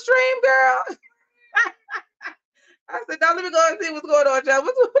see your stream, girl? I said, now let me go and see what's going on, Joe.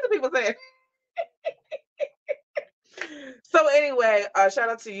 What the people saying? So anyway, shout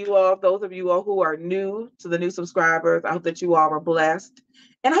out to you all, those of you all who are new, to the new subscribers. I hope that you all are blessed,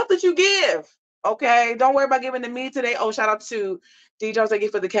 and I hope that you give. Okay, don't worry about giving to me today. Oh, shout out to DJ, thank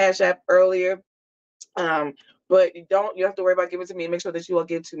you for the Cash App earlier. But you have to worry about giving to me. Make sure that you all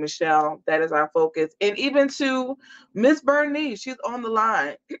give to Michelle. That is our focus. And even to Miss Bernice, she's on the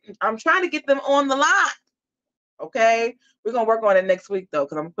line. I'm trying to get them on the line. Okay, we're gonna work on it next week though,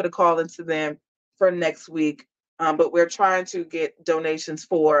 because I'm gonna put a call into them for next week. But we're trying to get donations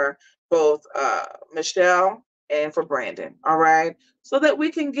for both Michelle and for Brandon. All right, so that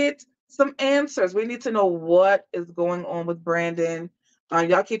we can get some answers. We need to know what is going on with Brandon.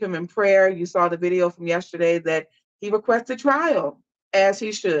 Y'all keep him in prayer. You saw the video from yesterday that he requested trial, as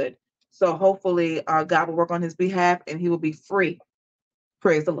he should. So hopefully God will work on his behalf and he will be free.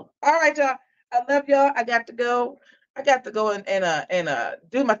 Praise the Lord. All right, y'all. I love y'all. I got to go. I got to go and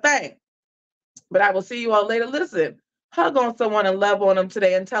do my thing. But I will see you all later. Listen, hug on someone and love on them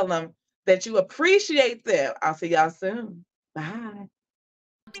today and tell them that you appreciate them. I'll see y'all soon. Bye.